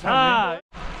at Rock Town.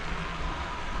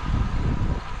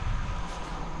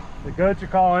 The goats are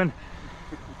calling.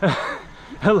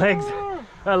 Her legs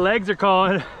are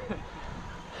calling.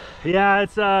 Yeah,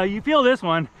 it's you feel this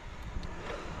one,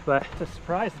 but it's a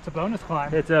surprise. It's a bonus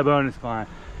climb. It's a bonus climb.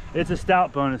 It's a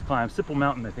stout bonus climb. Simple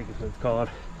Mountain, I think is what it's called.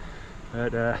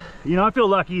 But you know, I feel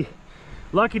lucky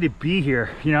to be here.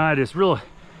 You know, I had this real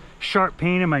sharp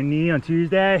pain in my knee on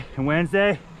Tuesday and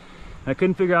Wednesday, I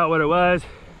couldn't figure out what it was,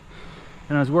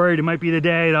 and I was worried it might be the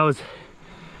day that I was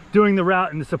doing the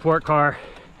route in the support car,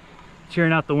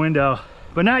 cheering out the window,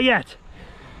 but not yet,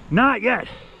 not yet.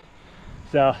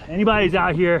 So anybody's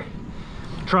out here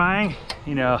trying,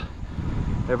 you know,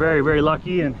 they're very, very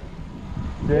lucky, and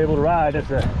they're able to ride.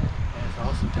 That's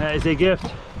awesome. That is a gift.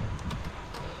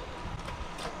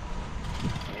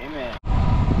 Amen.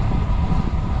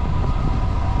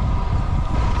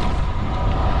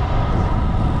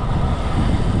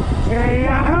 Hey,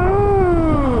 yahoo!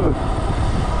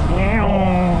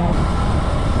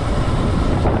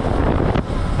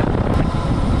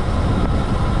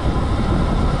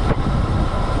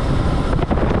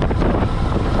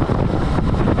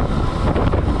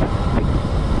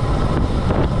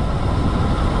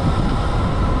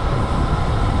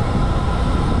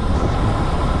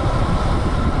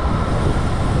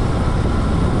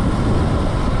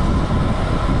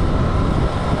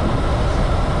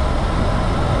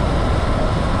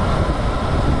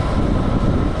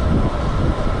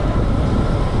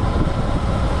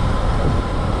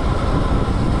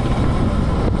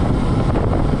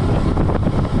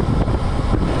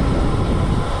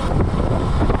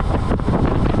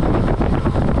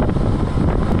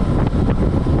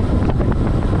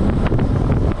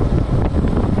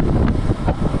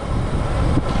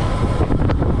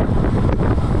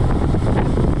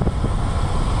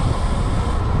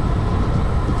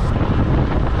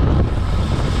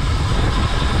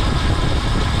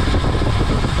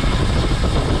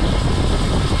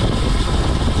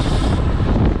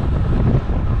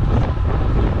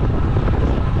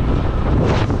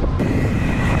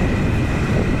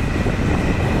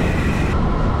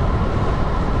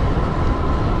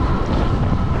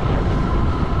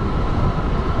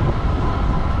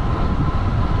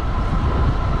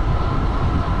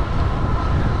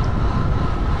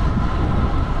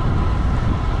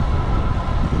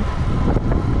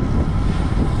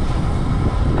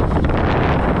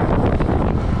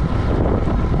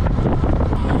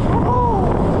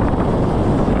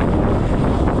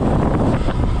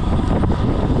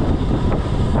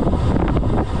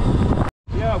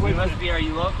 Are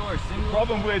you local or single?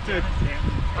 Problem with it,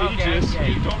 ages,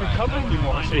 you don't recover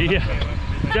anymore.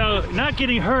 Yeah. So not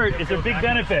getting hurt is a big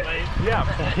benefit.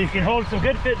 Yeah. You can hold some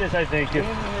good fitness, I think.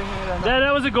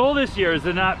 That was a goal this year, is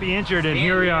to not be injured, and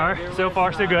here we are. So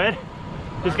far, so good.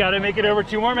 Just got to make it over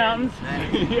 2 more mountains.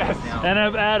 Yes. And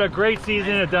I've had a great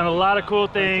season. I've done a lot of cool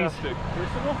things.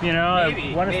 Fantastic. You know,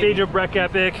 I've won a stage of Breck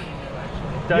Epic.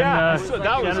 Done, that's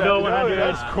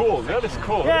cool. That is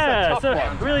cool. Yeah, that's a tough so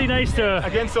one. really nice to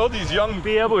against all these young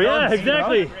be able. Yeah, guns,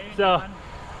 exactly. You know? So,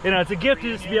 you know, it's a gift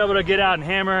to just be able to get out and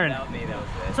hammer, and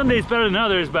some days better than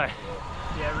others, but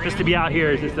just to be out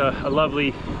here is just a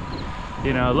lovely,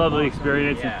 you know, lovely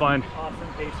experience and fun.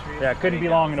 Awesome pastry. Yeah, couldn't be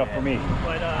long enough for me.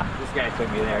 But This guy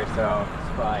took me there, so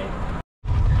it's fine.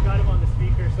 got him on the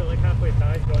speaker, so like halfway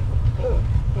through, he's going.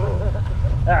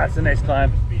 Ah, it's a nice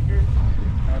climb. Speaker.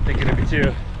 I don't think it'll be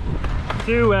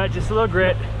too wet, just a little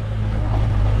grit.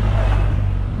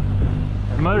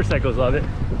 The motorcycles love it.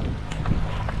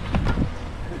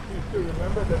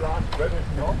 Remember the last weather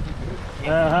snow?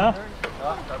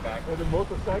 Where the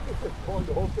motorcycles just pulling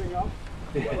the whole thing up?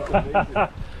 That was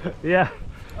amazing. Yeah.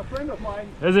 A friend of mine.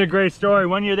 This is a great story.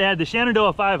 One year they had the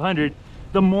Shenandoah 500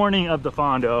 the morning of the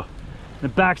Fondo. The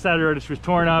backside of the road just was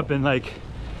torn up and like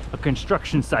a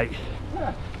construction site.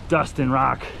 Yeah. Dust and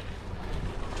rock.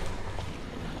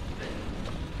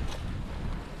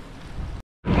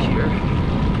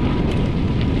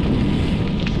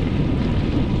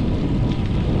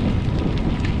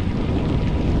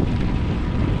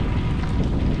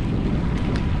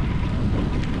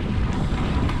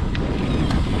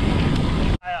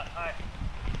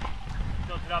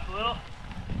 Up a little.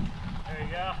 There you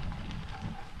go.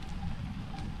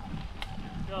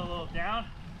 Go a little down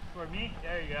toward me.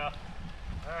 There you go.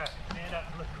 All right, stand up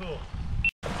and look cool.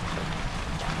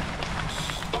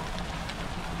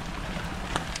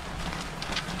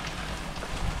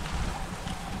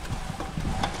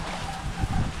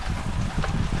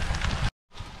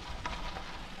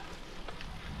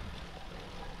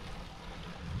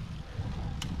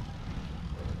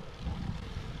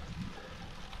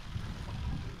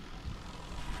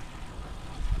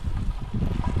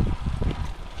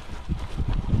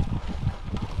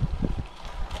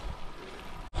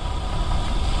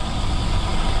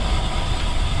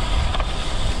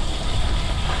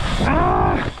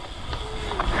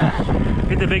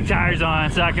 Get the big tires on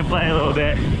so I can play a little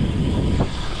bit.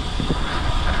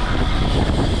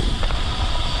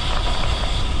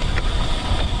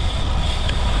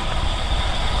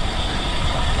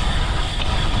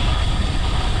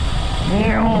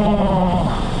 Yeah.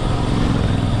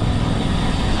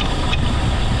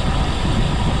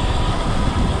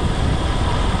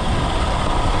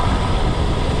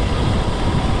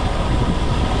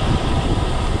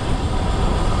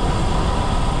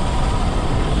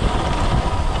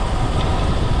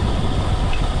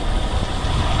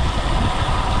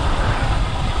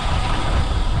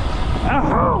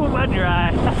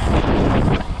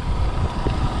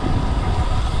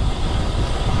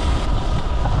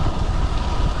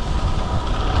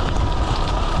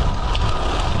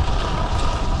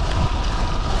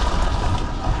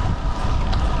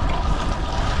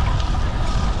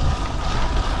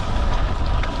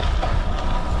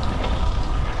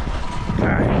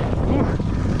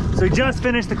 So we just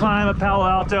finished the climb at Palo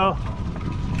Alto,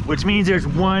 which means there's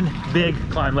one big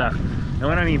climb left. And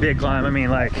when I mean big climb, I mean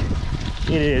like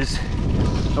it is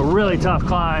a really tough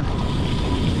climb.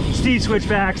 Steep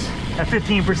switchbacks at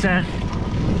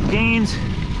 15%. Gains,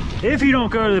 if you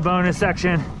don't go to the bonus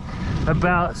section,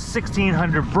 about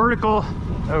 1,600 vertical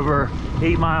over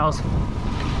 8 miles.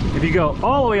 If you go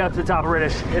all the way up to the top of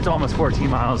Reddish, it's almost 14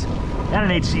 miles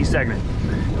and an HC segment.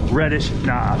 Reddish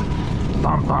Knob.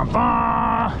 Bum, bum,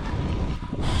 bum.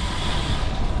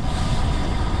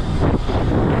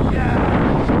 Yeah.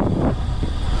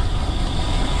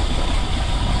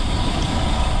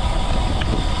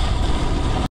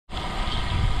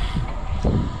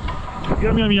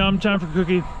 Yum, yum, yum. Time for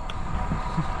cookie.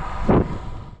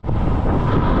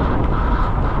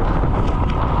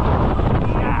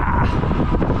 Yeah.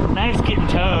 Nice getting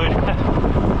towed.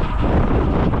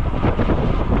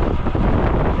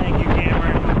 Thank you,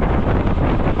 Cameron.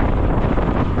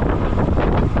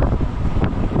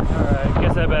 Alright,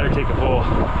 guess I better take a pull.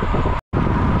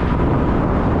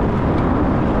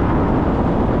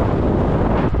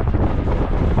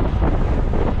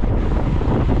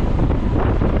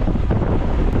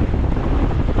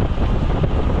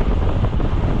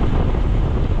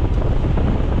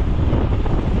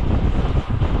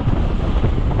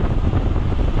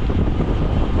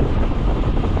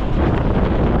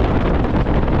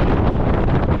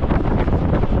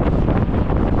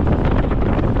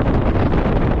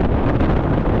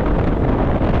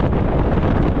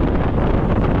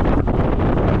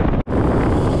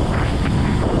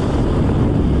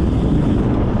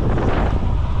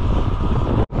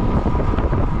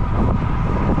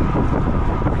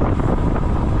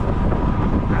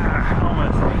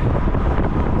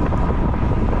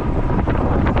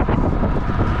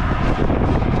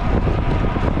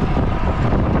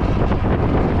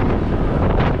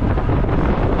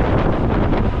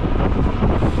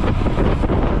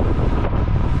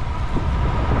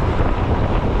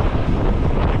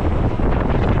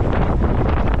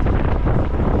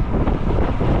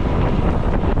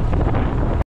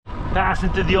 Passing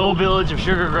through the old village of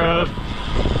Sugar Grove,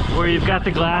 where you've got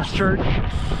the glass church.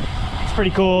 It's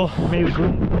pretty cool. Maybe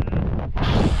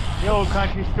the old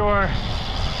country store.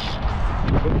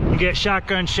 You get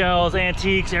shotgun shells,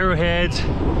 antiques, arrowheads,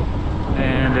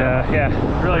 and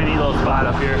yeah, really neat little spot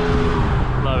up here.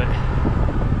 Love it.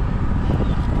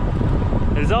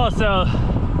 There's also,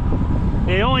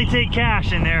 they only take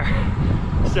cash in there,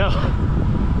 so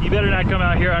you better not come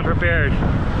out here unprepared,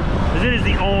 because it is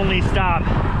the only stop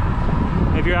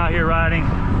if you're out here riding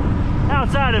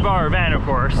outside of our event, of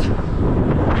course.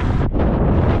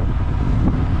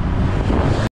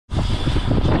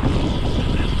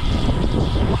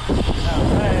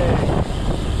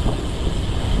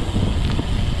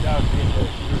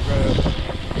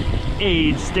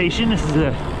 Aid station. This is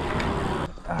a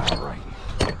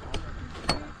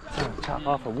top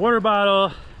off a water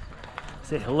bottle.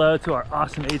 Say hello to our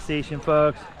awesome aid station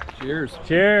folks. Cheers.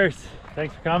 Cheers.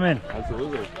 Thanks for coming.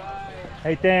 Absolutely.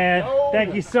 Hey Dan,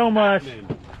 thank you so much.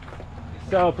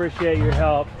 So appreciate your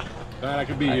help. Glad I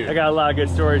could be here. I got a lot of good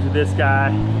stories with this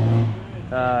guy.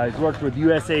 He's worked with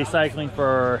USA Cycling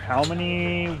for how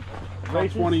many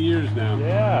races? 20 years now.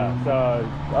 Yeah, so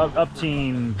up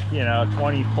team, you know,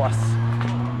 20 plus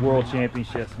world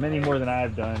championships, many more than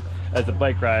I've done as a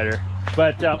bike rider.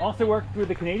 But also worked with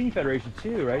the Canadian Federation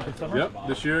too, right? This summer? Yep,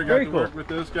 this year I got to work with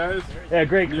those guys. Yeah,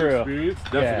 great New crew. Experience,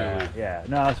 definitely. Yeah,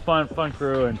 no, it's fun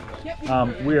crew, and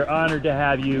we are honored to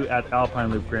have you at Alpine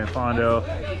Loop Gran Fondo,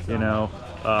 you know,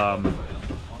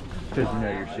 because you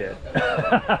know your shit.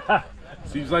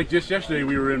 Seems like just yesterday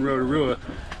we were in Rotorua.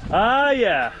 Ah,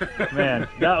 yeah, man,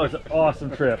 that was an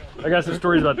awesome trip. I got some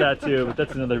stories about that too, but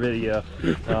that's another video.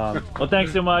 Well,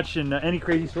 thanks so much, and any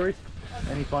crazy stories?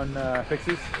 Any fun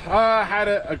fixes? I had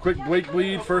a quick brake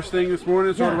bleed first thing this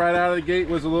morning, sort of right out of the gate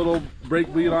was a little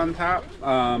brake bleed on top.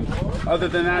 Other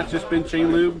than that, it's just been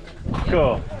chain lube.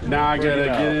 Cool. Now I gotta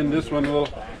get in this one a little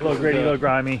gritty, a little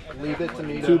grimy. Leave it to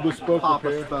me. Tubeless spoke Pop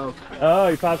repair. a spoke. Oh,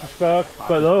 you popped the spoke?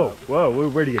 But oh, whoa,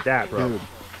 where'd you get that, bro?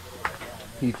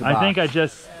 Dude. I think I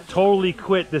just totally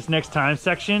quit this next time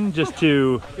section just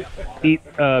to eat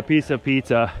a piece of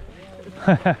pizza.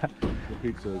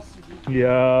 Pizzas.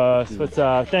 Yes, what's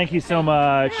up? Thank you so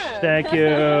much. Thank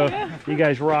you. You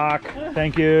guys rock.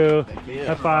 Thank you.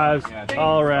 High fives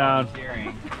all around.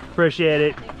 Appreciate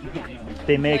it.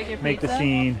 They make the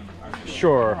scene.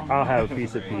 Sure, I'll have a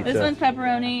piece of pizza. This one's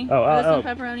pepperoni. Oh, this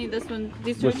one's pepperoni. This one,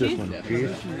 these two are what's this cheese. one? Cheese?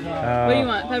 What do you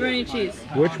want? Pepperoni, cheese.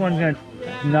 Which one's gonna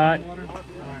not?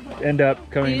 end up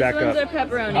coming back up? These ones are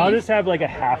pepperoni. I'll just have like a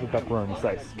half a pepperoni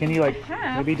slice. Can you like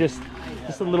maybe just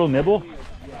a little nibble?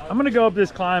 I'm gonna go up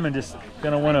this climb and just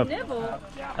gonna wanna nibble.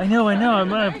 I know.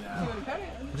 I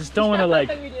just don't wanna like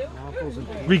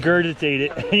regurgitate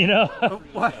it, you know?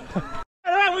 What?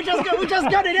 All right, we just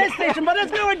got to this station, but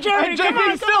let's go with Jeremy.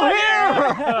 JP's still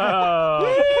here.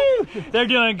 Oh, they're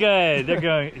doing good. They're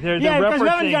yeah, because we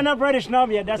haven't got enough British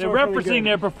snub yet. That's they're what referencing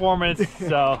their performance.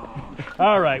 So,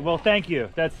 all right. Well, thank you.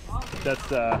 That's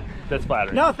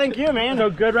flattering. No, thank you, man. So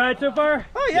good ride so far?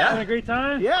 Oh yeah. Having a great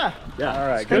time? Yeah. All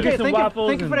right. Go get some waffles.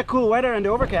 Thank you for the cool weather and the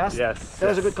overcast. Yes. That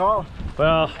was a good call.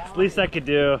 Well, it's the least I could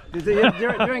do.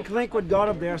 During Linkwood got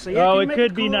up there, so yeah. Oh, it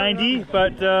could be 90,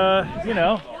 but you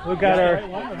know, we've got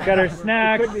our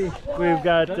snacks. We've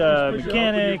got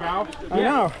mechanic. I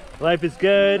know. Life is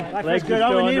good. Life is good.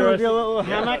 All we need would be a little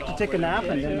hammock to take a nap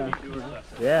and then.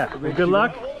 Yeah. Well, good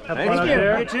luck. Have fun out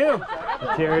there. You too.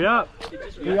 Tear it up.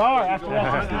 We are after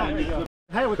that.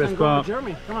 Hey, we can go to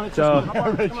Jeremy. Come on, let's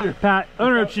so, Pat,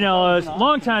 owner of Chinello's,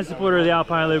 longtime supporter of the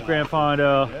Alpine Loop Gran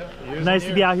Fondo. Nice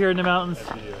to be out here in the mountains.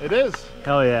 It is.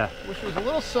 Hell yeah. Wish it was a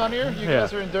little sunnier. You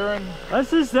guys are enduring. That's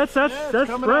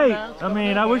great. I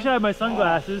mean, I wish I had my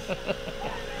sunglasses.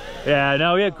 Yeah,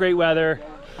 no, we had great weather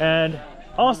and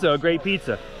also great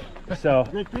pizza. So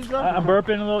I'm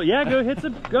burping a little. Yeah, go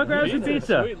grab some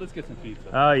pizza. Sweet, let's get some pizza.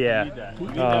 Oh yeah.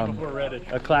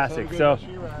 A classic. So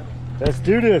let's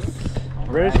do this.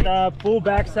 British full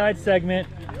backside segment.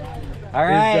 All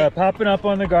right. Is popping up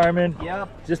on the Garmin.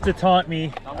 Yep. Just to taunt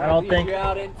me. I don't think. You're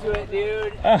out into it,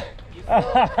 dude.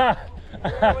 Remember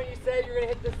when you said you're gonna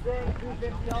hit this thing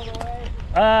 250 all the way?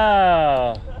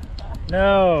 Oh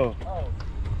no.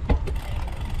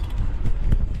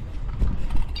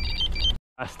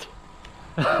 Dust.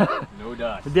 No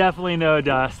dust. Definitely no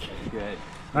dust. Good.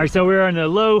 All right, so we're on the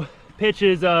low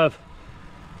pitches of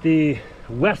the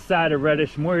west side of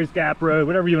Reddish, Moyers Gap Road,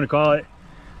 whatever you want to call it.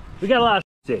 We got a lot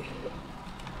to see.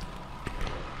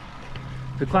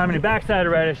 So climbing the backside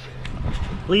of Reddish,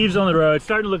 leaves on the road,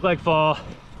 starting to look like fall.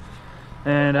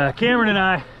 And Cameron and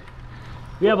I,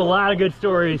 we have a lot of good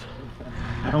stories,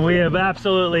 and we have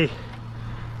absolutely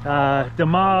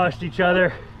demolished each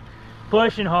other,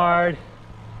 pushing hard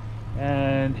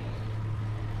and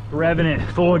revving it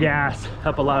full gas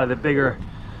up a lot of the bigger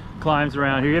climbs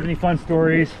around here. You have any fun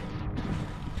stories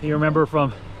you remember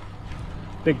from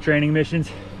big training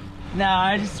missions? No,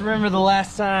 I just remember the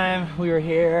last time we were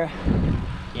here,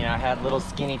 you know, I had little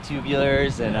skinny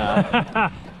tubulars and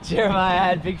Jeremiah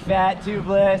had big fat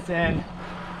tubeless and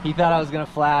he thought I was gonna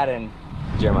flat and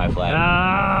Jeremiah flat.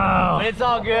 Oh. But it's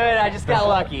all good. I just got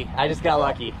lucky.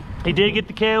 He did get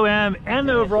the KOM and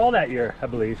the overall that year, I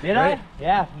believe. Did right? I?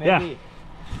 Yeah, maybe. Yeah.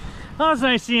 Well, it's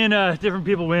nice seeing different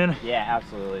people win. Yeah,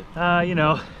 absolutely. You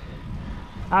know,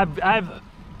 I've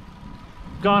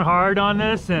gone hard on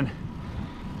this and,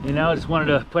 you know, just wanted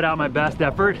to put out my best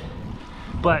effort.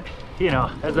 But, you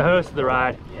know, as the host of the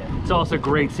ride, it's also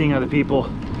great seeing other people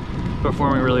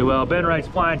performing really well. Ben Wright's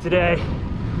flying today.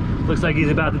 Looks like he's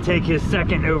about to take his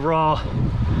second overall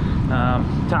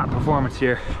top performance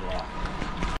here.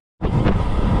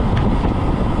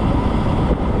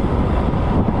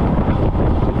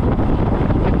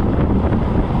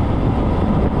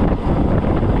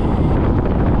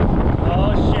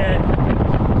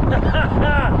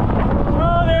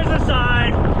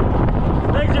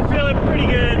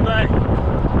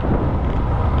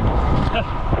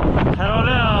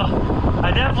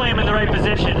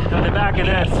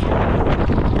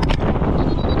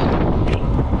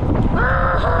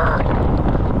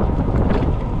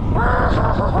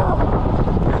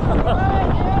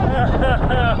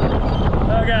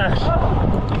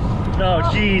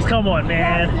 Come on,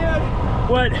 man.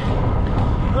 What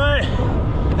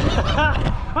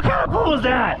kind of pool is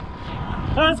that?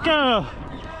 Let's go.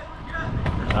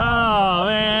 Oh,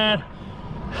 man.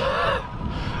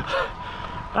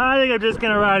 I think I'm just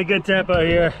gonna ride a good tempo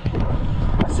here.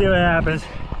 See what happens.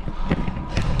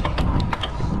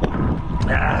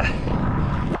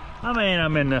 I mean,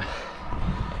 I'm in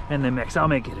the mix. I'll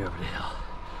make it over the hill,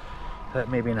 but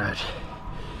maybe not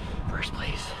first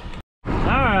place.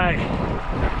 All right.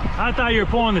 I thought you were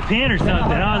pulling the pin or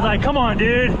something. I was like, come on,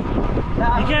 dude. You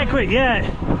can't quit yet.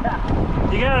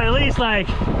 You gotta at least like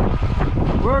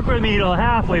work with me to a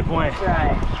halfway point. That's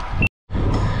right.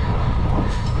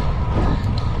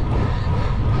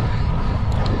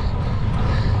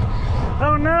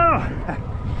 Oh no!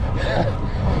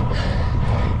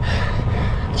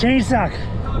 Chain suck.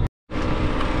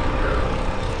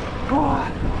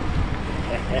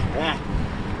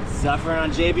 Suffering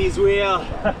on JB's wheel.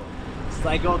 It's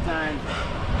like old times.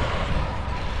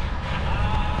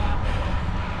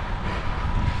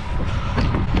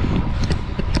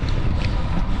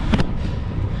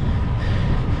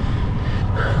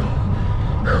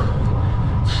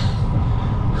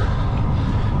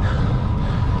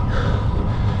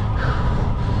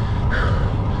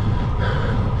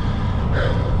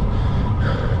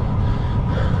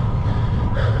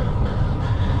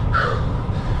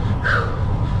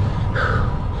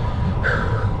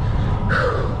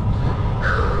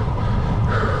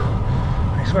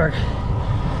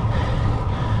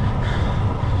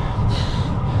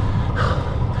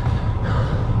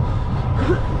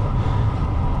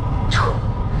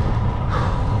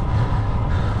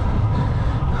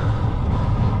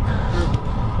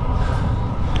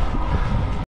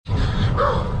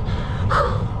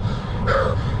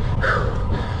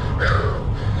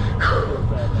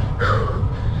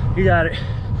 You got it.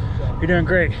 You're doing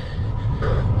great.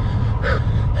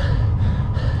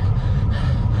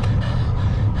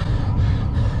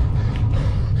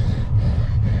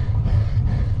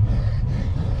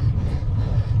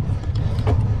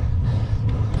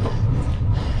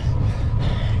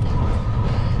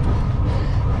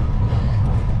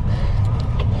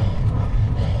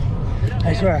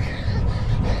 Nice work.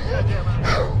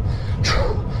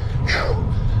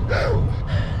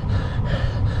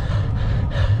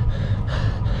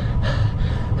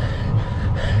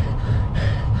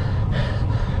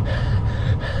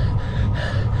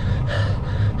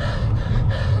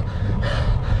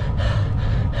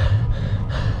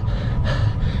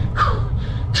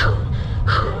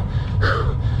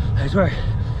 Nice work.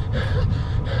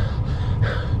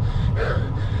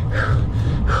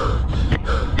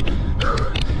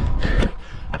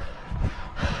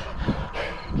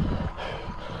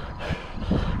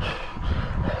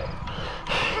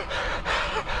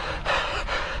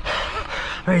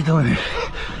 Right at the limit.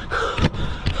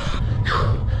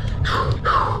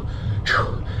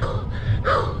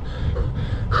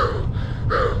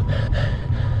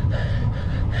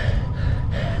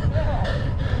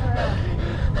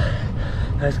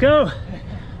 Let's go.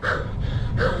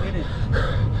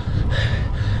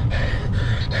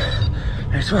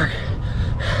 Nice work.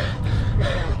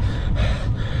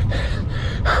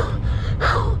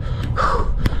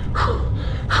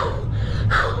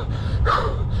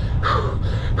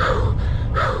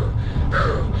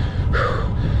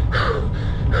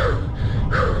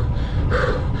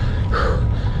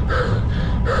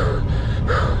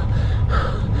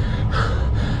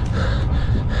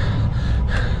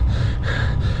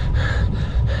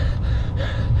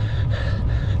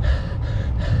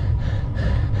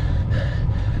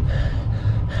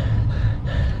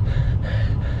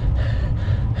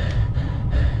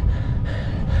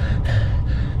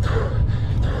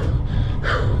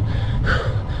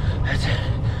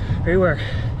 Great work.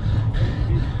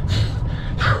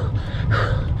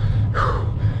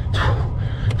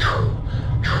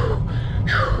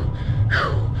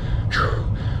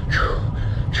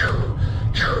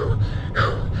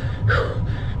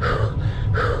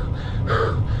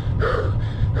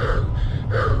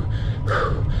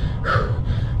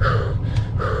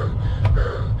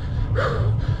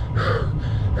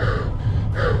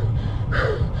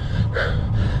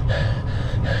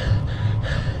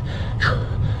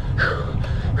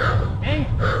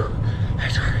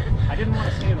 I didn't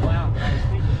want to say it loud, but I was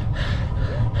thinking.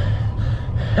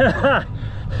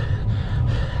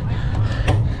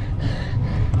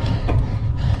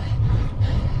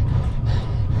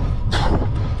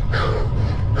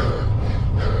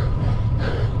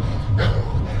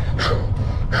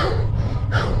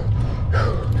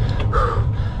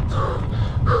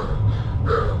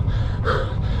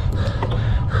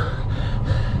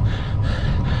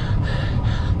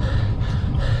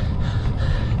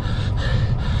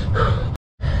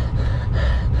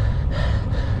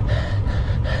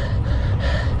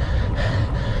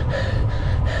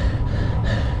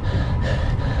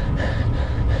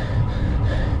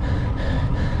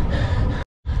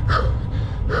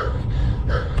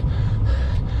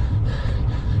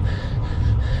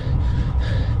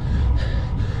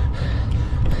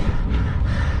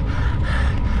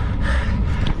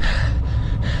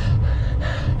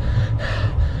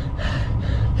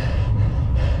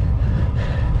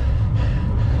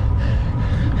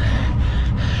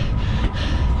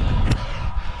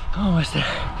 Almost there.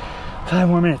 5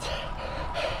 more minutes.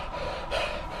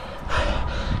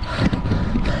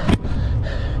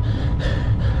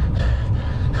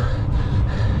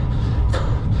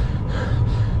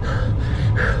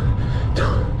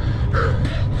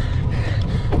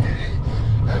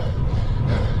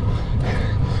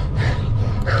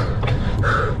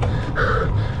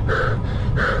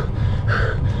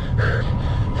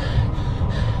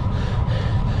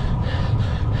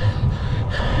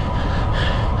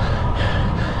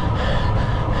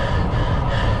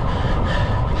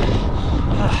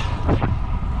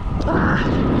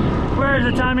 Where's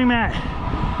the timing mat?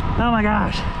 Oh my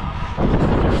gosh.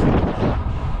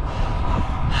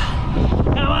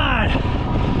 Come on.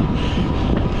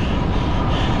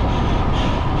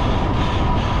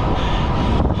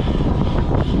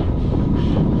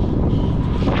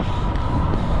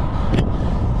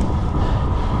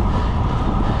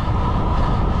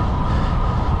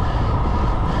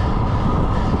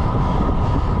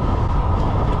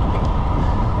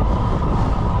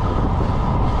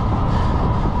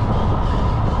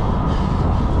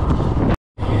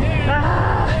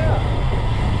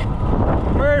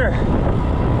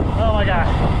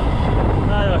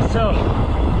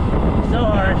 So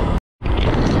hard.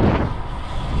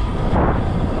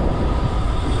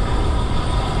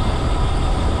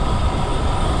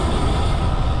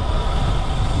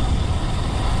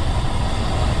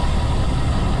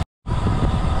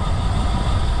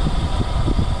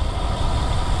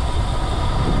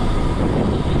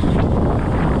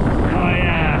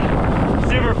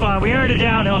 We are in a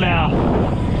downhill now.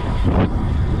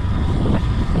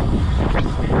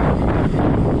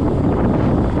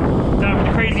 Time for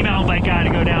the crazy mountain bike guy to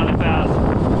go down the fast.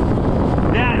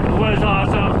 That was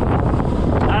awesome.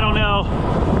 I don't know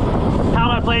how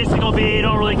my place is gonna be,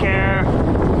 don't really care.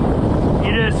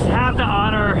 You just have to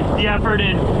honor the effort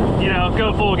and, you know,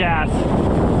 go full gas.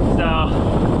 So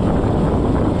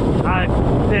I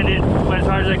pinned it, went as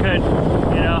hard as I could,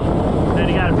 you know. Then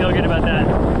you gotta feel good about that.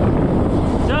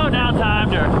 So now time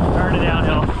to turn it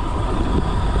downhill.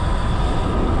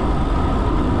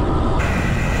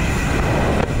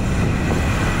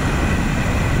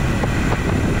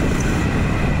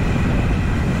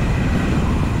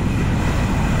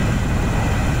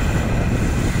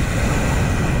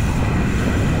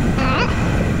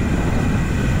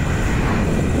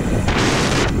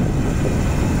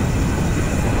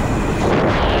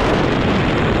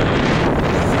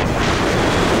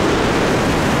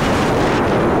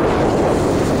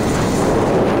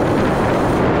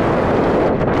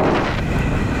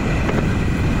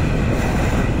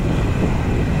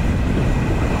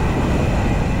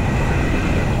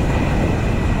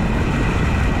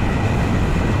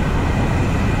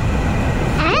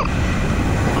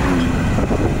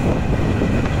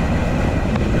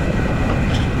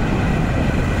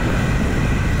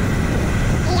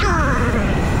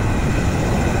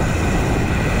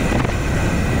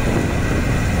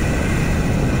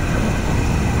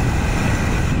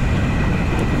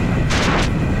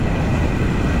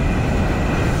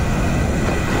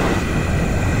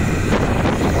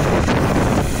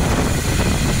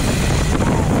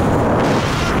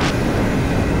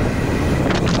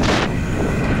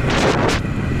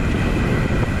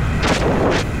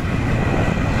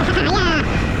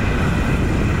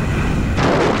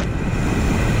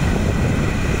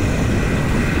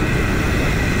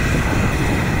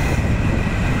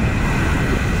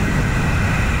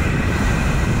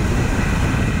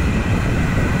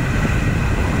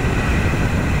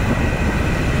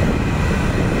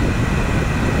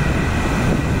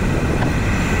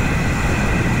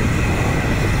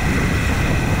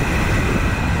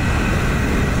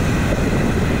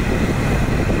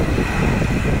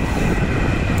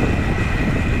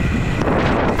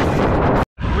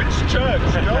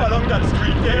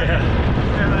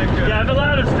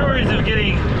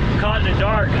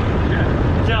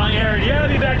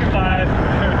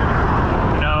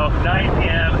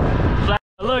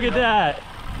 Look at that.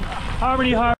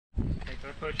 Harmony Harbor.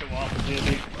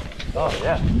 Oh,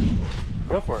 yeah.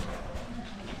 Go for it.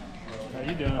 How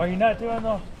you doing? Are you not doing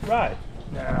the ride?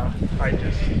 No,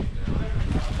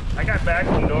 I got back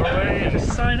from Norway and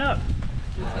just sign up.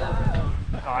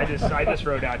 I just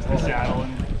rode out to the saddle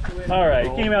and. All right,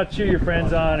 came out to cheer your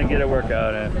friends on and get a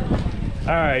workout in.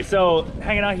 All right, so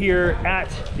hanging out here at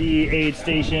the aid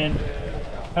station,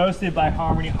 hosted by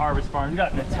Harmony Harvest Farms. We've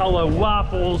got Nutella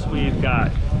waffles, we've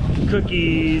got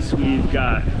cookies, we've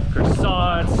got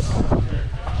croissants,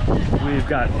 we've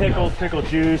got pickle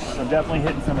juice. I'm definitely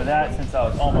hitting some of that since I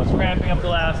was almost cramping up the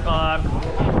last time.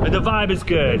 But the vibe is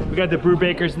good. We got the brew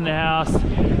bakers in the house.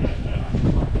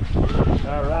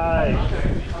 All right.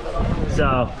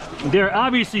 So they're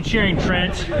obviously cheering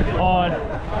Trent on.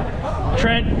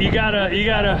 Trent, you gotta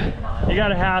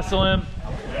hassle him.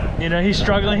 You know, he's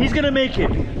struggling. He's gonna make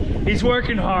it. He's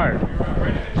working hard.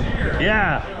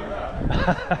 Yeah.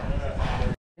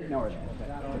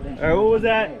 All right, what was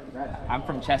that? I'm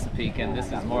from Chesapeake, and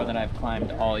this is more than I've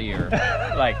climbed all year.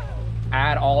 Like,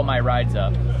 add all my rides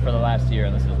up for the last year,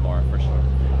 and this is more for sure.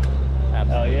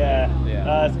 Absolutely. Oh yeah.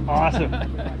 That's awesome.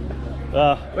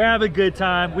 We're having a good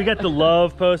time. We got the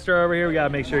love poster over here. We gotta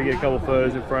make sure you get a couple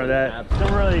photos in front of that.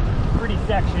 Some really pretty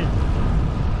section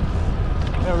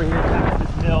over here past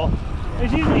this mill.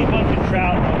 There's usually a bunch of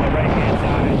trout on the right-hand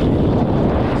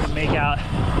side. Just make out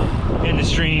in the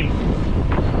stream.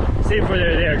 See if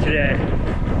they're there today.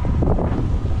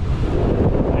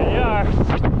 There they are,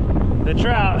 the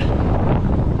trout.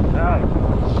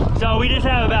 So we just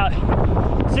have about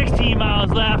 16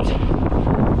 miles left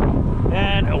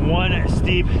and one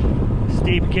steep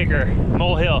kicker,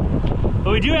 mole hill.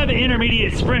 But we do have an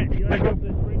intermediate sprint. You wanna go for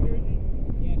the sprint, Jersey?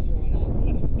 Yeah, sure, why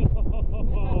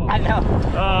not? I know.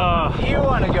 Oh Oh, you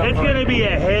want to go. It's gonna be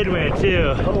a headwind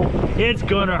too. It's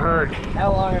gonna hurt.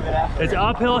 How long of it after? It's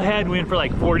uphill headwind for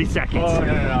like 40 seconds. Oh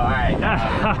no. All right.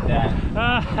 Forget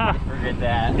that. Forget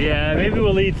that. Yeah, maybe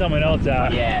we'll lead someone else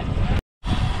out. Yeah.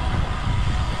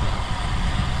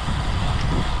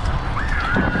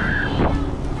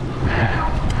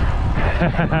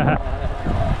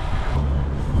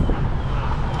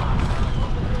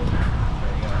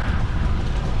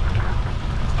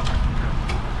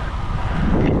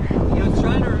 I was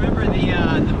trying to remember the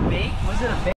bake. Was it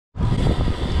a bake?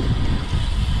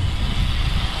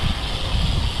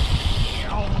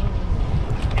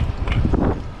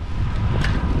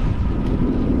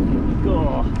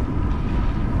 Cool.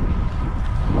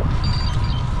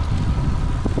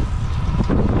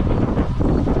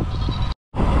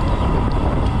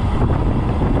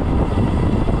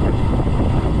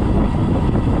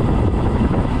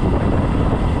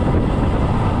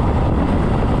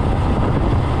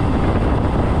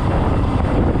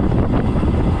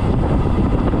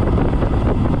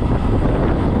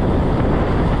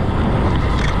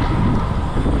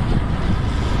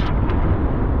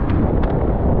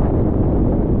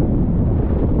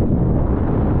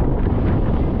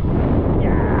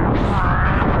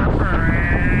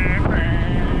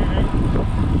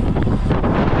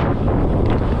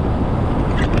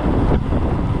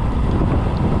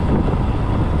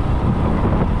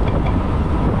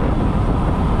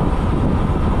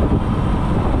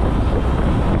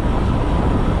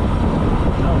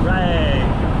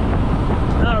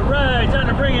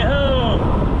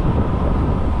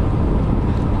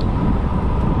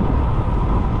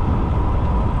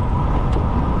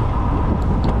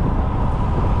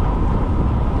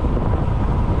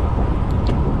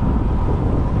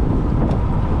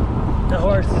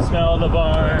 Smell the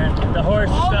barn. The horse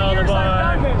smell the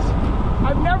barn.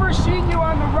 I've never seen you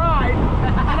on the ride,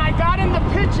 and I got in the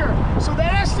picture, so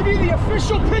that has to be the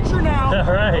official picture now.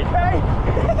 All right. Okay.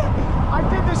 I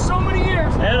did this so many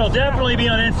years. It'll definitely be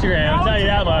on Instagram. I'll tell you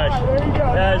that much. There you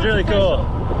go. That's really cool.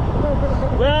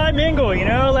 Well, I mingle, you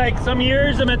know, like some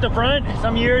years I'm at the front,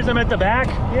 some years I'm at the back.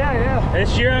 Yeah.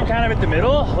 This year I'm kind of at the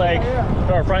middle, like,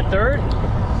 or front third.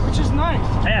 Which is nice.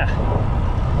 Yeah.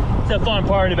 It's the fun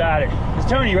part about it. It's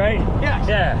Tony, right? Yes.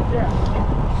 Yeah.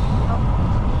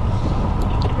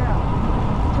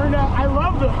 Turned out, I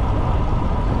love that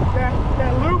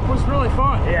loop was really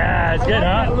fun. Yeah, it's good,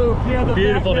 huh? That loop. Yeah, the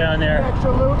beautiful down there.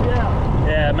 Extra loop, yeah.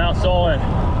 Yeah, Mount Solon.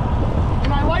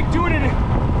 And I like doing it,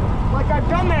 like I've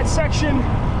done that section,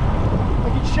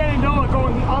 like in Shenandoah,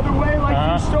 going the other way, like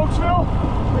through Stokesville.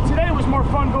 But today was more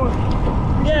fun going.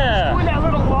 Yeah. Doing that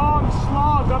little long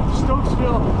slog up to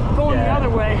Stokesville, going the other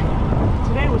way.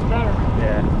 Today was better.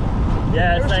 Yeah.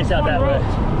 Yeah, it's nice out that way.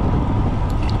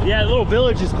 Yeah, the little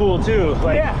village is cool too.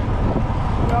 Like, yeah.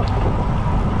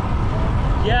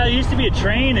 Yeah, there used to be a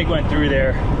train that went through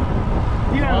there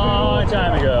a long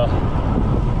time ago.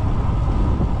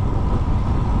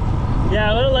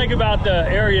 Yeah, what I like about the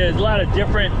area is a lot of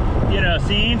different, you know,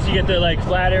 scenes. You get the like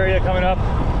flat area coming up.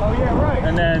 Oh yeah, right.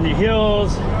 And then the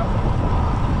hills.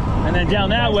 And then down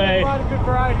that way. A lot of good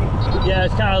variety. Yeah,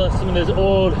 it's kind of some of those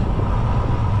old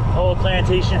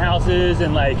plantation houses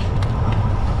and like.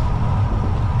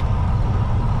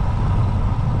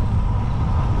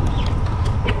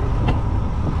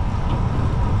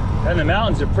 And the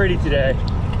mountains are pretty today.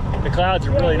 The clouds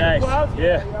are really nice.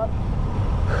 Yeah.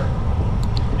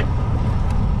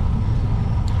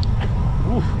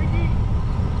 Oof.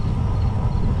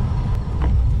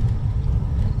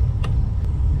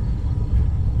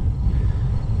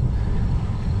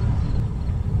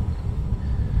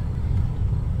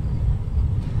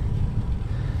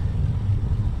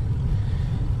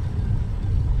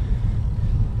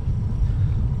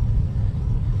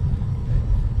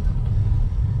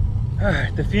 All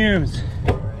right, the fumes.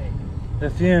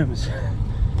 The fumes.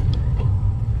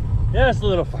 Just a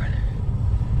little farther.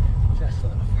 Just a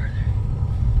little farther.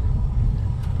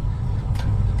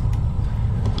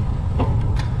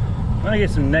 I'm gonna get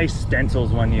some nice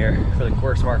stencils one year for the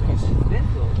course markings.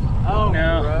 Stencils? Oh,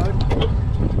 no. road?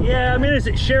 Yeah, I mean, it's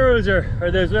sharrows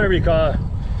or those, whatever you call it,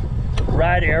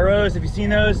 ride arrows. Have you seen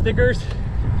those stickers?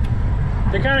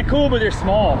 They're kind of cool, but they're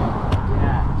small.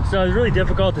 Yeah. So it's really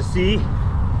difficult to see.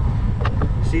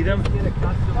 See them? Get a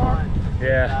custom one.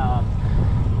 Yeah.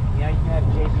 Yeah, you can have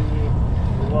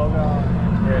JB logo.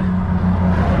 Yeah.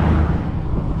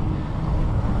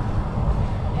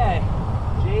 Yeah.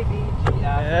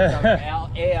 JBGF.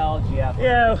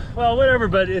 Yeah, well, whatever,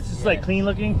 but it's just like clean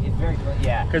looking. It's very clean,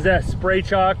 yeah. Because that spray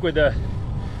chalk with the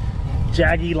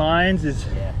jaggy lines is,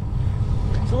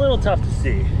 it's a little tough to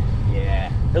see. Yeah.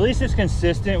 At least it's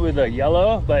consistent with the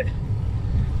yellow, but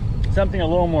Something a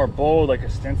little more bold, like a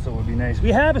stencil would be nice.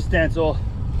 We have a stencil,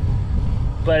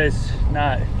 but it's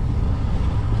not, I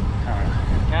don't know.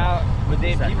 Now, would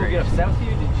people get upset with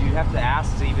you? Did you have to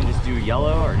ask to even just do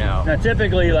yellow or no? Now,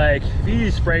 typically, like, if you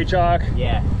use spray chalk,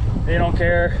 yeah, they don't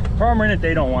care. Permanent,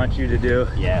 they don't want you to do.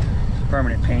 Yeah.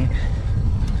 Permanent paint.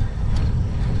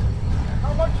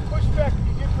 How much pushback did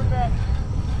you get from that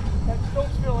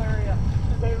Stokesville area?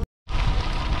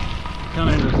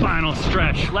 Coming to the final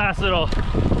stretch. Last little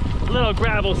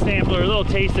gravel sampler, a little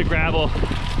taste of gravel.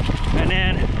 And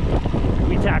then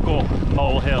we tackle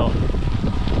Mole Hill.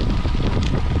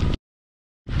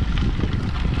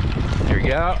 There we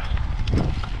go.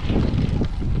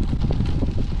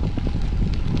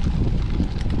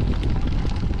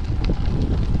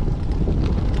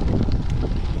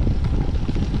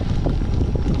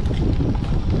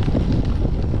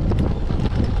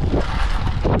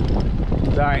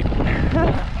 Sorry.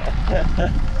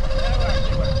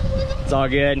 It's all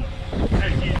good.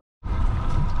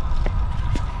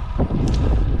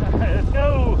 Let's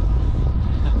go.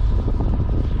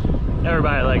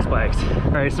 Everybody likes bikes.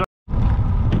 All right, so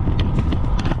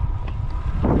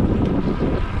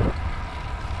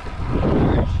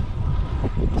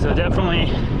definitely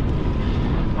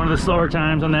one of the slower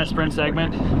times on that sprint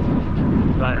segment.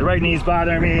 But the right knee's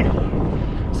bothering me.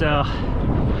 So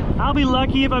I'll be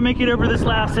lucky if I make it over this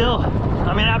last hill.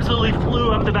 I mean, absolutely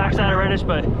flew up the backside of Reddish,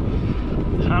 but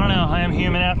I don't know. I am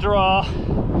human after all.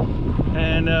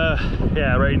 And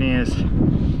yeah, right knee is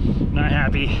not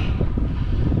happy.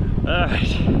 All right,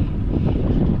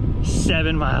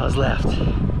 7 miles left.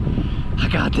 I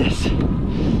got this.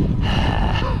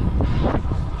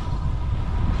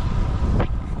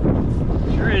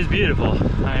 Sure is beautiful.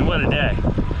 I mean, what a day.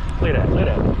 Look at that, look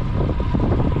at that.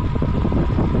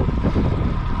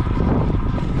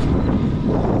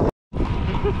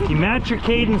 You match your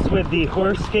cadence with the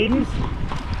horse cadence,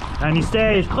 and you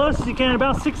stay as close as you can,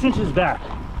 about 6 inches back.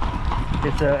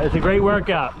 It's a great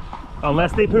workout,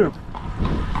 unless they poop.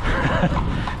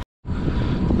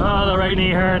 Oh, the right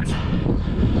knee hurts.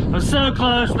 I'm so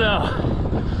close though.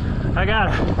 I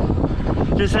got it.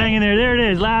 Just hanging there. There it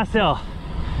is, last hill.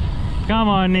 Come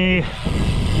on, knee.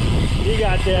 You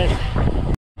got this.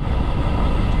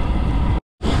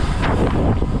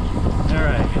 All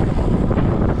right.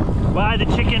 Why the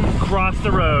chicken crossed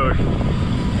the road?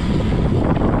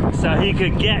 So he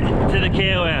could get to the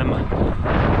KOM.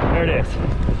 There it is.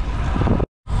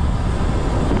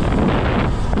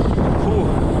 Ooh.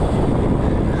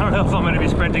 I don't know if I'm going to be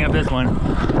sprinting up this one.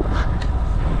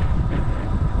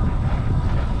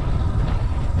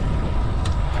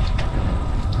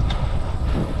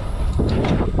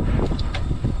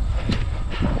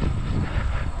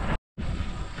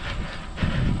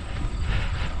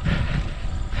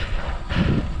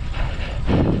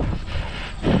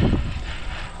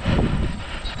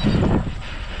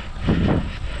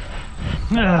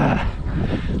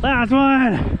 Last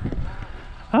one.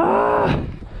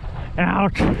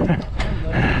 Ouch.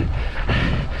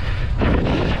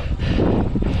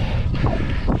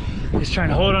 Just trying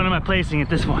to hold on to my placing at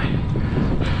this point.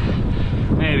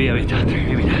 Maybe I'll be done there,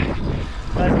 maybe not.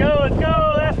 Let's go,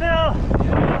 last hill.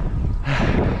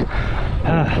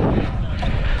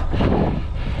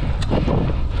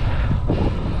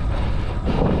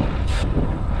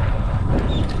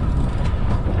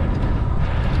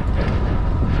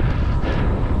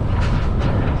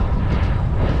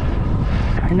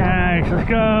 Nice, let's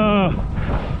go.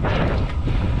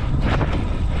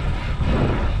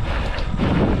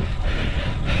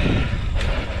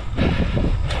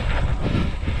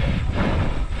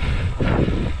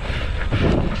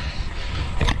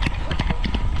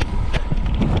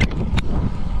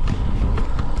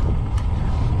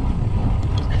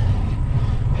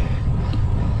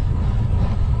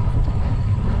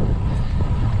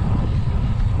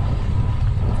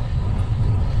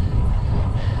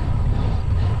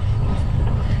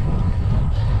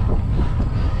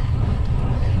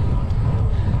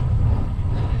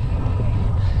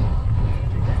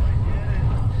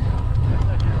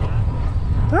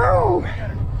 Oh!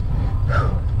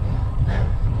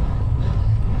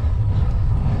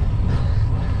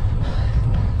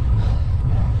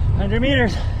 100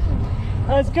 meters.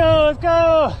 Let's go, let's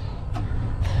go.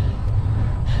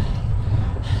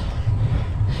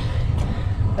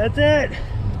 That's it.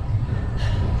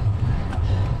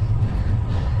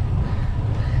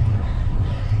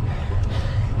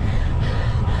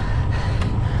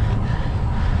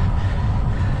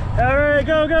 All right,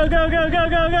 go, go, go, go, go,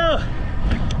 go, go.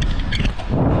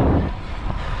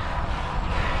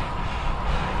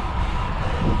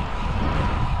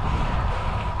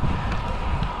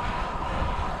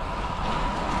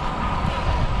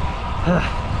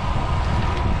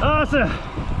 awesome.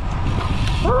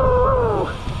 Woo!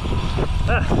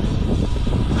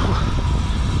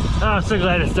 Oh, I'm so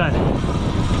glad it's done.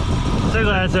 So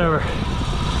glad it's over.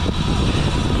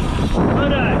 Well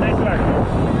done, nice work.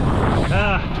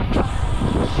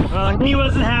 Well, he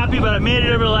wasn't happy, but I made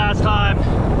it over the last time.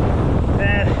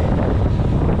 And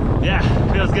yeah,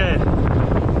 feels good.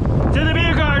 To the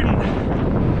beer garden.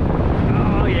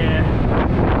 Oh yeah.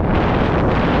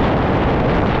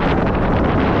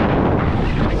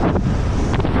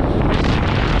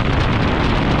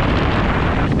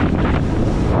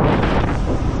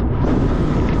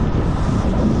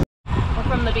 We're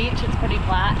from the beach, it's pretty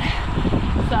flat.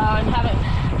 So I'm having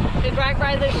a good drag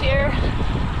ride this year.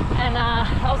 And that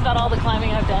was about all the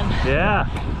climbing I've done. Yeah.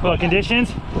 Well,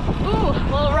 conditions? Ooh, a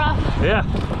little rough. Yeah.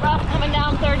 Rough coming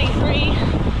down 33.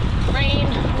 Rain,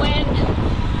 wind.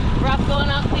 Rough going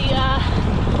up the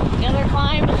other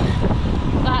climb.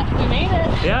 But we made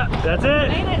it. Yeah, that's it.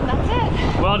 We made it, and that's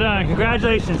it. Well done,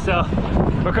 congratulations. So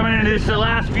we're coming into this the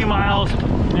last few miles,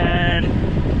 and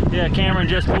yeah, Cameron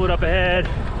just pulled up ahead.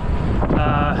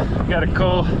 Got a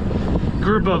cool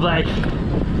group of like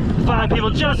 5 people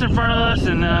just in front of us,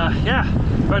 and yeah,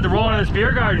 we're about to roll into this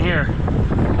beer garden here.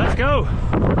 Let's go.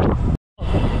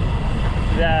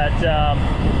 That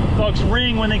folks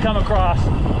ring when they come across.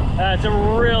 It's a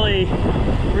really,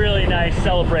 really nice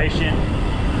celebration.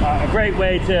 A great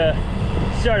way to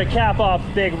start a cap off a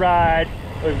big ride.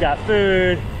 We've got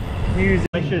food, music.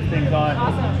 Make sure this thing's on.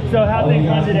 Awesome. So how things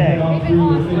gone today? They've been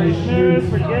awesome. Pretty smooth,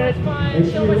 pretty good. Fun.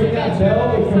 Chill with adventure.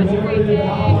 Such a great day.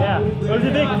 Yeah, it was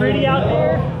a bit gritty out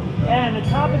there, and the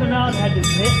top of the mountain had this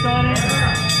mist on it.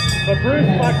 But Bruce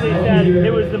actually said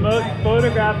it was the most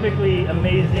photographically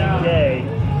amazing day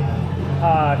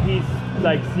he's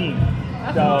like seen.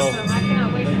 That's So awesome. I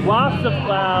cannot wait to see lots of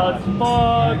clouds,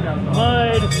 fog,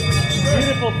 mud,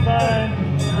 beautiful sun,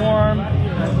 warm,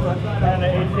 and the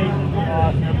aid stations were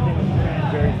awesome. Everything was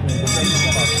ran very smooth. Thank you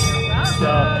so much.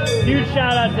 So huge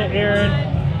shout out to Erin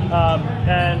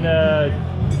and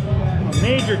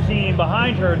major team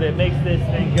behind her that makes this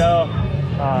thing go.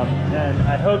 And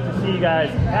I hope to see you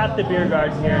guys at the beer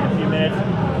garden here in a few minutes.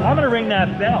 I'm gonna ring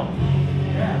that bell.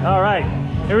 All right,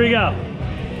 here we go.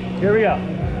 Here we go.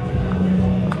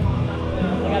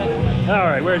 All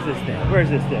right, where's this thing? Where's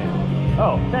this thing?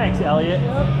 Oh, thanks, Elliot.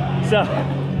 So,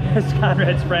 it's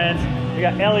Conrad's friends. We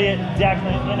got Elliot,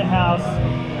 Declan in the house,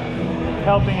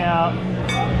 helping out.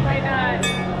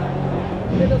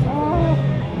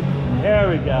 There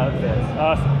we go. That's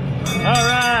awesome. All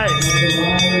right.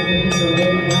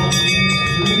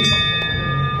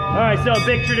 All right, so a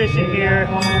big tradition here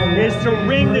is to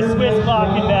ring the Swiss clock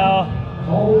and bell.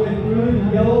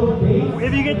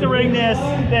 If you get to ring this,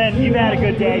 then you've had a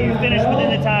good day. You finished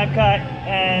within the time cut,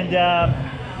 and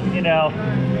you know,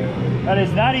 that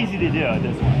is not easy to do at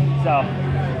this point. So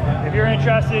if you're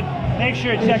interested, make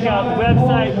sure to check out the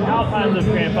website,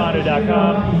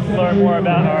 alpinelivegranfondo.com, to learn more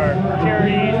about our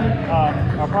charities,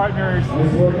 our partners,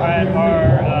 and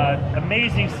our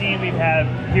amazing scene we have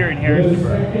here in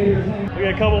Harrisonburg. We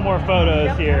got a couple more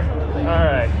photos here. All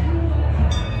right.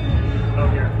 Oh,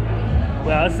 here.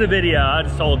 Well, this is a video. I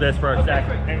just hold this for a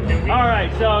second. All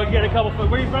right, so you got a couple.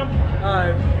 Where are you from?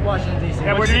 Washington, D.C.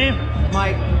 And what's your name?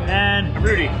 Mike. And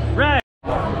Rudy. Right.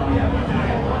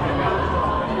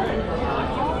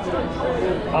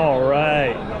 All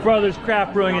right, Brothers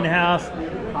Craft Brewing in the house.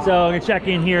 So I'm gonna check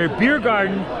in here. Beer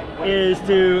Garden is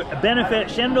to benefit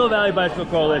Shenandoah Valley Bicycle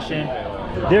Coalition.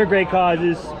 They're great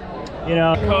causes, you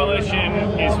know.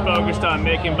 Coalition is focused on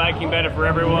making biking better for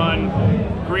everyone.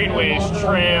 Greenways,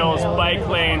 trails, bike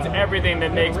lanes, everything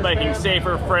that makes biking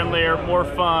safer, friendlier, more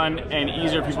fun, and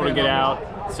easier for people to get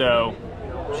out. So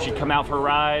you should come out for a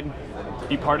ride,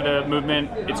 be part of the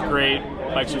movement. It's great,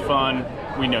 bikes are fun,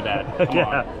 we know that. Come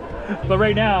on. But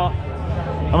right now,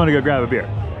 I'm gonna go grab a beer.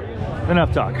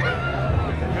 Enough talk.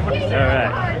 All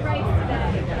right.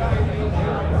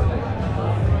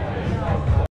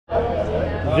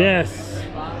 This.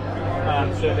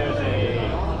 So there's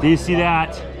a... Do you see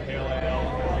that?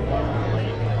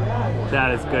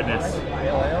 That is goodness. We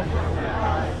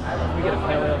get a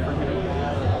pale ale for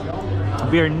him.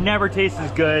 Beer never tastes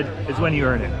as good as when you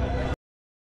earn it.